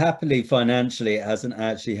 Well, happily, financially, it hasn't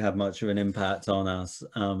actually had much of an impact on us.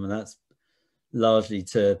 And that's largely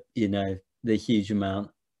to, the huge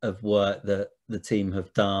amount of work that the team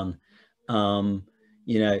have done,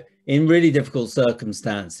 in really difficult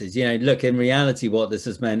circumstances. Look, in reality, what this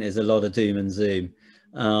has meant is a lot of doom and zoom.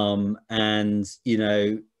 And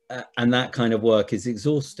that kind of work is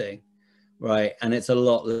exhausting, right? And it's a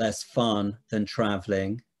lot less fun than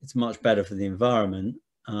traveling. It's much better for the environment,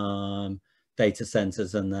 data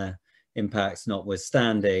centers and their impacts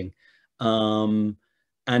notwithstanding. And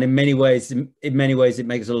in many ways, it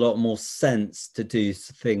makes a lot more sense to do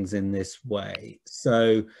things in this way.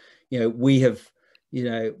 So, we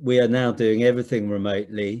are now doing everything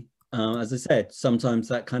remotely. As I said, sometimes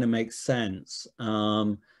that kind of makes sense.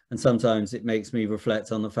 And sometimes it makes me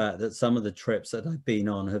reflect on the fact that some of the trips that I've been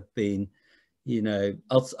on have been,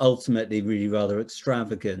 ultimately really rather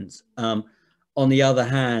extravagant. On the other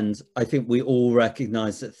hand, I think we all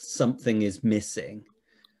recognize that something is missing,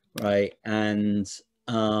 right? And,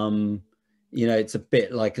 it's a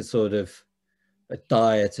bit like a sort of a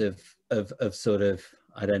diet of sort of,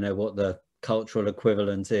 I don't know what the cultural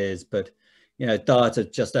equivalent is, but, diet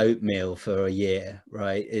of just oatmeal for a year,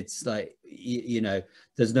 right? It's like,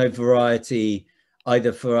 there's no variety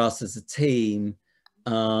either for us as a team,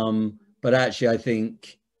 but actually I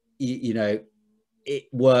think, it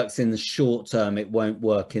works in the short term, it won't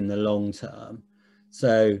work in the long term.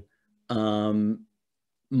 So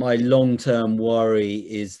my long-term worry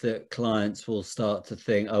is that clients will start to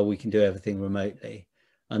think, oh, we can do everything remotely.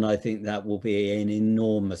 And I think that will be an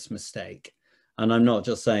enormous mistake. And I'm not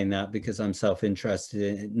just saying that because I'm self-interested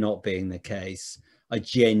in it not being the case. I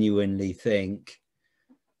genuinely think,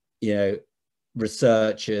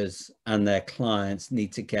 researchers and their clients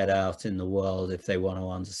need to get out in the world if they want to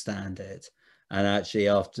understand it. And actually,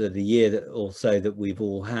 after the year or so that we've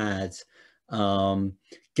all had,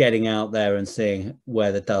 getting out there and seeing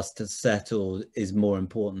where the dust has settled is more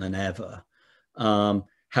important than ever.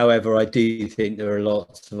 However, I do think there are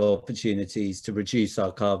lots of opportunities to reduce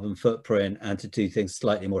our carbon footprint and to do things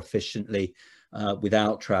slightly more efficiently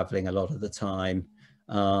without traveling a lot of the time.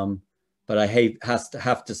 But but I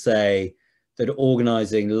have to say that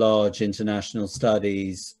organizing large international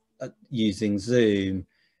studies using Zoom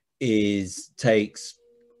takes,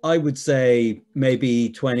 I would say, maybe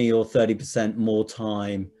 20 or 30% more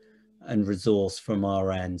time and resource from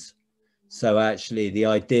our end. So actually the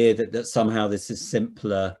idea that somehow this is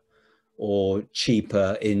simpler or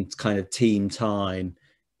cheaper in kind of team time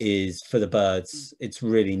is for the birds. It's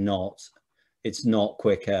really not. It's not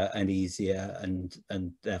quicker and easier and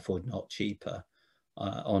therefore not cheaper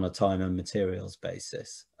on a time and materials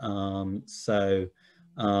basis.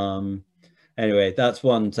 Anyway, that's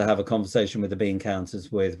one to have a conversation with the bean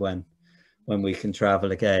counters with when we can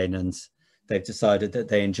travel again, and they've decided that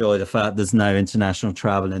they enjoy the fact there's no international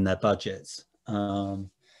travel in their budgets.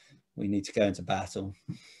 We need to go into battle.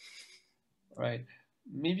 Right.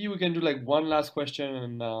 Maybe we can do like one last question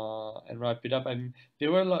and wrap it up. And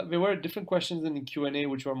there were different questions in the Q&A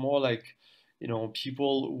which were more like, you know,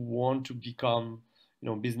 people who want to become, you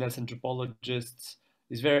know, business anthropologists.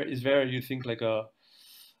 Is there you think like a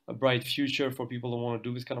bright future for people who want to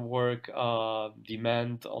do this kind of work?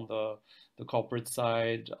 Demand on the corporate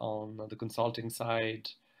side, on the consulting side?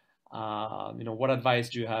 You know, what advice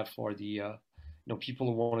do you have for the you know, people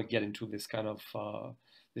who want to get into this kind of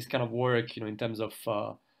work, you know, in terms of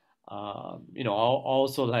you know,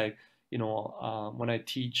 also like, you know, when I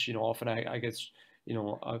teach, you know, often I get, you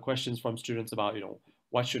know, questions from students about, you know,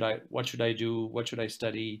 what should I do, what should I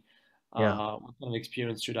study, Yeah. what kind of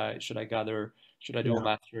experience should I gather, should I do a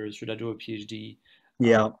master's, should I do a PhD?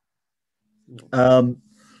 Yeah. You know.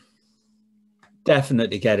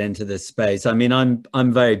 Definitely get into this space. I mean,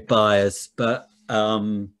 I'm very biased, but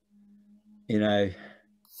you know,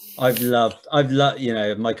 I've loved, you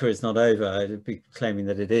know, my career's not over. I'd be claiming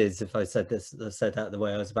that it is if I said that the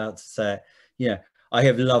way I was about to say it. Yeah, I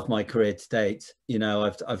have loved my career to date. You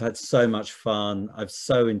know, I've had so much fun. I've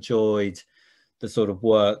so enjoyed the sort of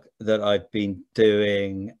work that I've been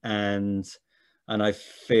doing, and I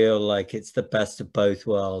feel like it's the best of both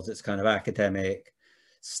worlds. It's kind of academic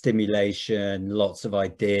stimulation, lots of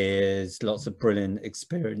ideas, lots of brilliant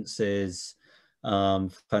experiences,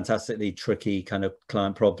 fantastically tricky kind of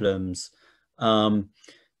client problems. Do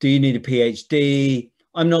you need a PhD?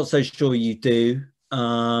 I'm not so sure you do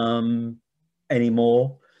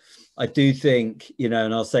anymore. I do think, you know,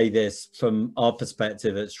 and I'll say this from our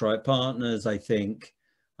perspective at Stripe Partners, I think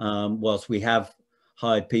whilst we have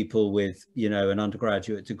hired people with, you know, an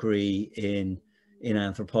undergraduate degree in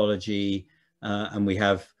anthropology, and we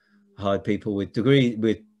have hired people with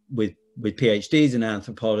PhDs in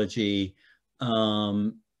anthropology,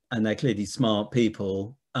 and they're clearly smart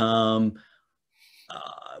people.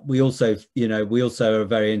 We also are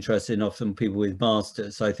very interested in often people with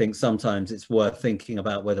masters. So I think sometimes it's worth thinking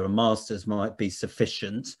about whether a master's might be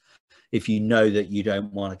sufficient if you know that you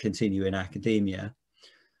don't want to continue in academia.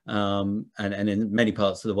 And in many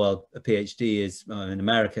parts of the world, a PhD is, in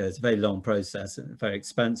America, it's a very long process and very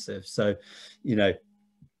expensive. So, you know,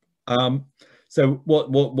 so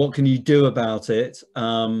what can you do about it?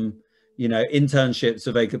 You know, internships are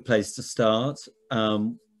a very good place to start.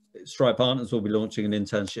 Stripe Partners will be launching an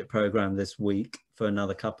internship program this week for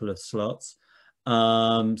another couple of slots.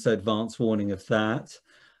 So advance warning of that.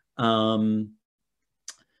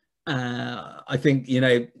 I think, you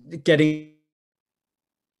know, getting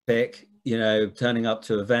pick, you know, turning up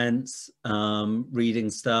to events,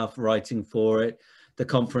 reading stuff, writing for it. The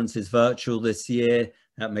conference is virtual this year.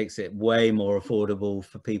 That makes it way more affordable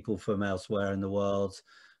for people from elsewhere in the world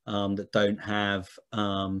that don't have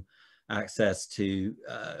access to,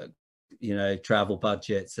 you know, travel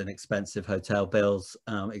budgets and expensive hotel bills,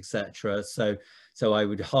 etc. So I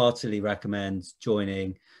would heartily recommend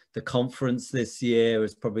joining the conference this year.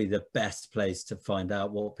 Is probably the best place to find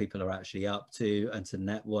out what people are actually up to and to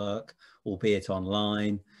network, albeit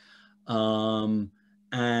online.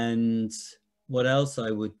 And what else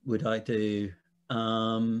would I do?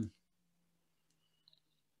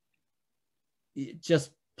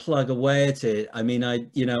 Just plug away at it. I mean,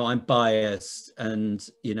 I'm biased, and,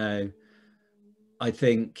 you know, I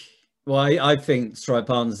think Stripe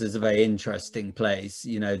Partners is a very interesting place.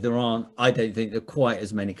 You know, I don't think there are quite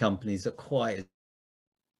as many companies that are quite as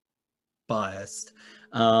biased.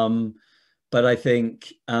 But I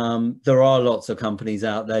think there are lots of companies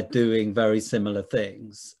out there doing very similar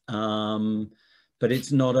things. But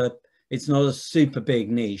it's not a super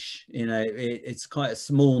big niche. You know, it's quite a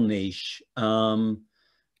small niche.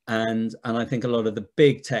 And I think a lot of the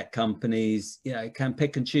big tech companies, you know, can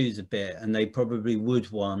pick and choose a bit, and they probably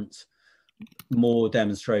would want more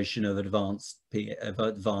demonstration of advanced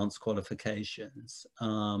qualifications.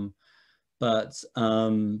 But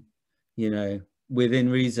you know, within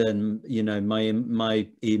reason, you know, my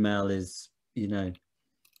email is, you know,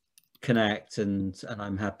 connect, and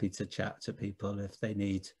I'm happy to chat to people if they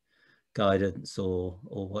need guidance or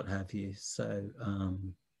what have you. So all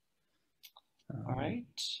right.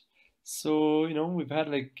 So, you know, we've had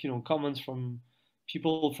like, you know, comments from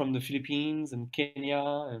people from the Philippines and Kenya,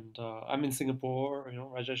 and I'm in Singapore. You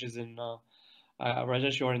know, Rajesh is in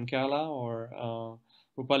Rajesh, you're in Kerala, or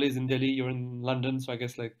Rupali is in Delhi, you're in London. So I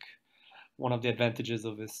guess like one of the advantages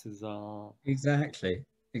of this is exactly.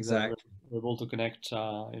 that we're able to connect.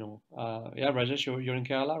 You know, yeah, Rajesh, you're in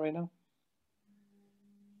Kerala right now.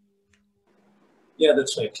 Yeah,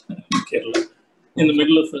 that's right. Kerala, in the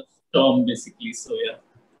middle of a storm, basically. So yeah.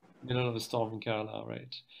 Middle of a storm in Kerala,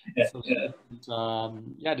 right? Yeah, So, yeah.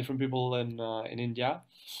 yeah, different people in India,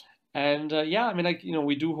 and yeah, I mean, like, you know,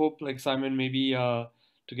 we do hope, like, Simon, maybe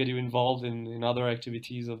to get you involved in other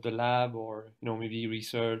activities of the lab, or, you know, maybe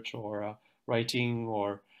research or writing,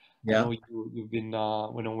 or I know you've been, you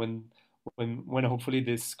know, when hopefully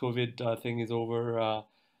this COVID thing is over,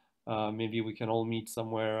 maybe we can all meet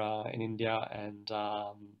somewhere in India, and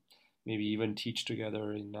maybe even teach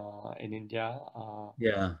together in India.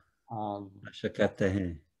 Yeah. कहते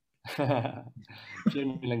हैं. फिर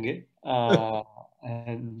मिलेंगे.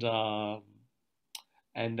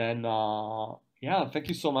 And then yeah, thank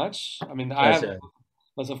you so much. I mean, I have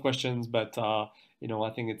lots of questions, but you know,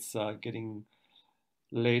 I think it's getting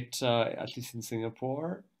late, at least in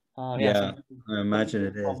Singapore. Yeah, I imagine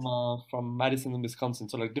it is. From Madison, Wisconsin,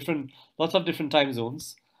 so like lots of different time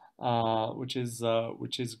zones, which is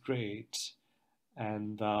great,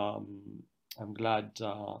 and I'm glad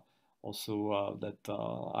also that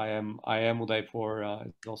IIM Udaipur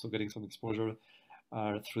is also getting some exposure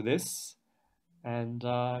through this. And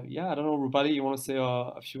yeah, I don't know, Rupali, you want to say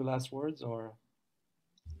a few last words, or?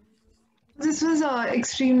 This was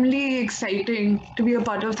extremely exciting to be a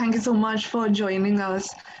part of. Thank you so much for joining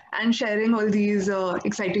us and sharing all these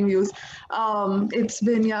exciting views. It's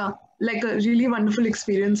been, yeah, like a really wonderful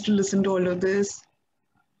experience to listen to all of this.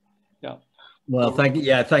 Yeah. Well, thank you.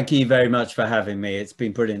 Yeah, thank you very much for having me. It's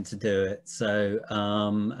been brilliant to do it. So,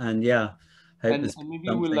 and yeah, hope and maybe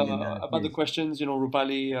we'll about the questions, you know,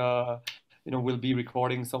 Rupali, you know, we'll be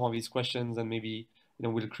recording some of these questions, and maybe, you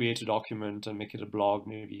know, we'll create a document and make it a blog.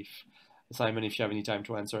 Maybe if Simon, if you have any time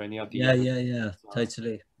to answer any of the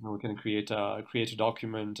totally. You know, we can create a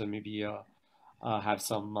document, and maybe have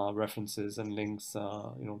some references and links, you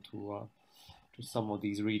know, to some of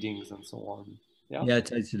these readings and so on. Yeah. Yeah,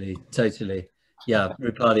 totally. Yeah,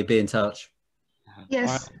 Rupali, be in touch. Yes.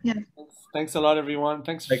 Right. Yeah. Thanks a lot, everyone.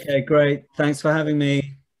 Thanks. Okay, great. Thanks for having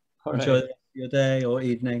me. All Enjoy right. your day or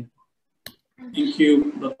evening. Thank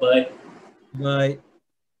you. Bye-bye. Bye.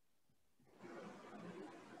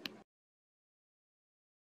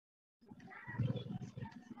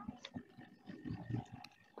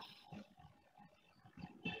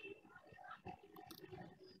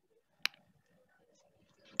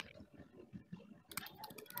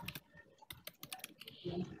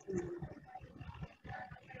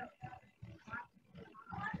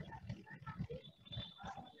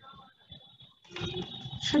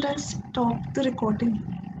 Should I stop the recording?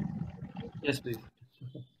 Yes, please.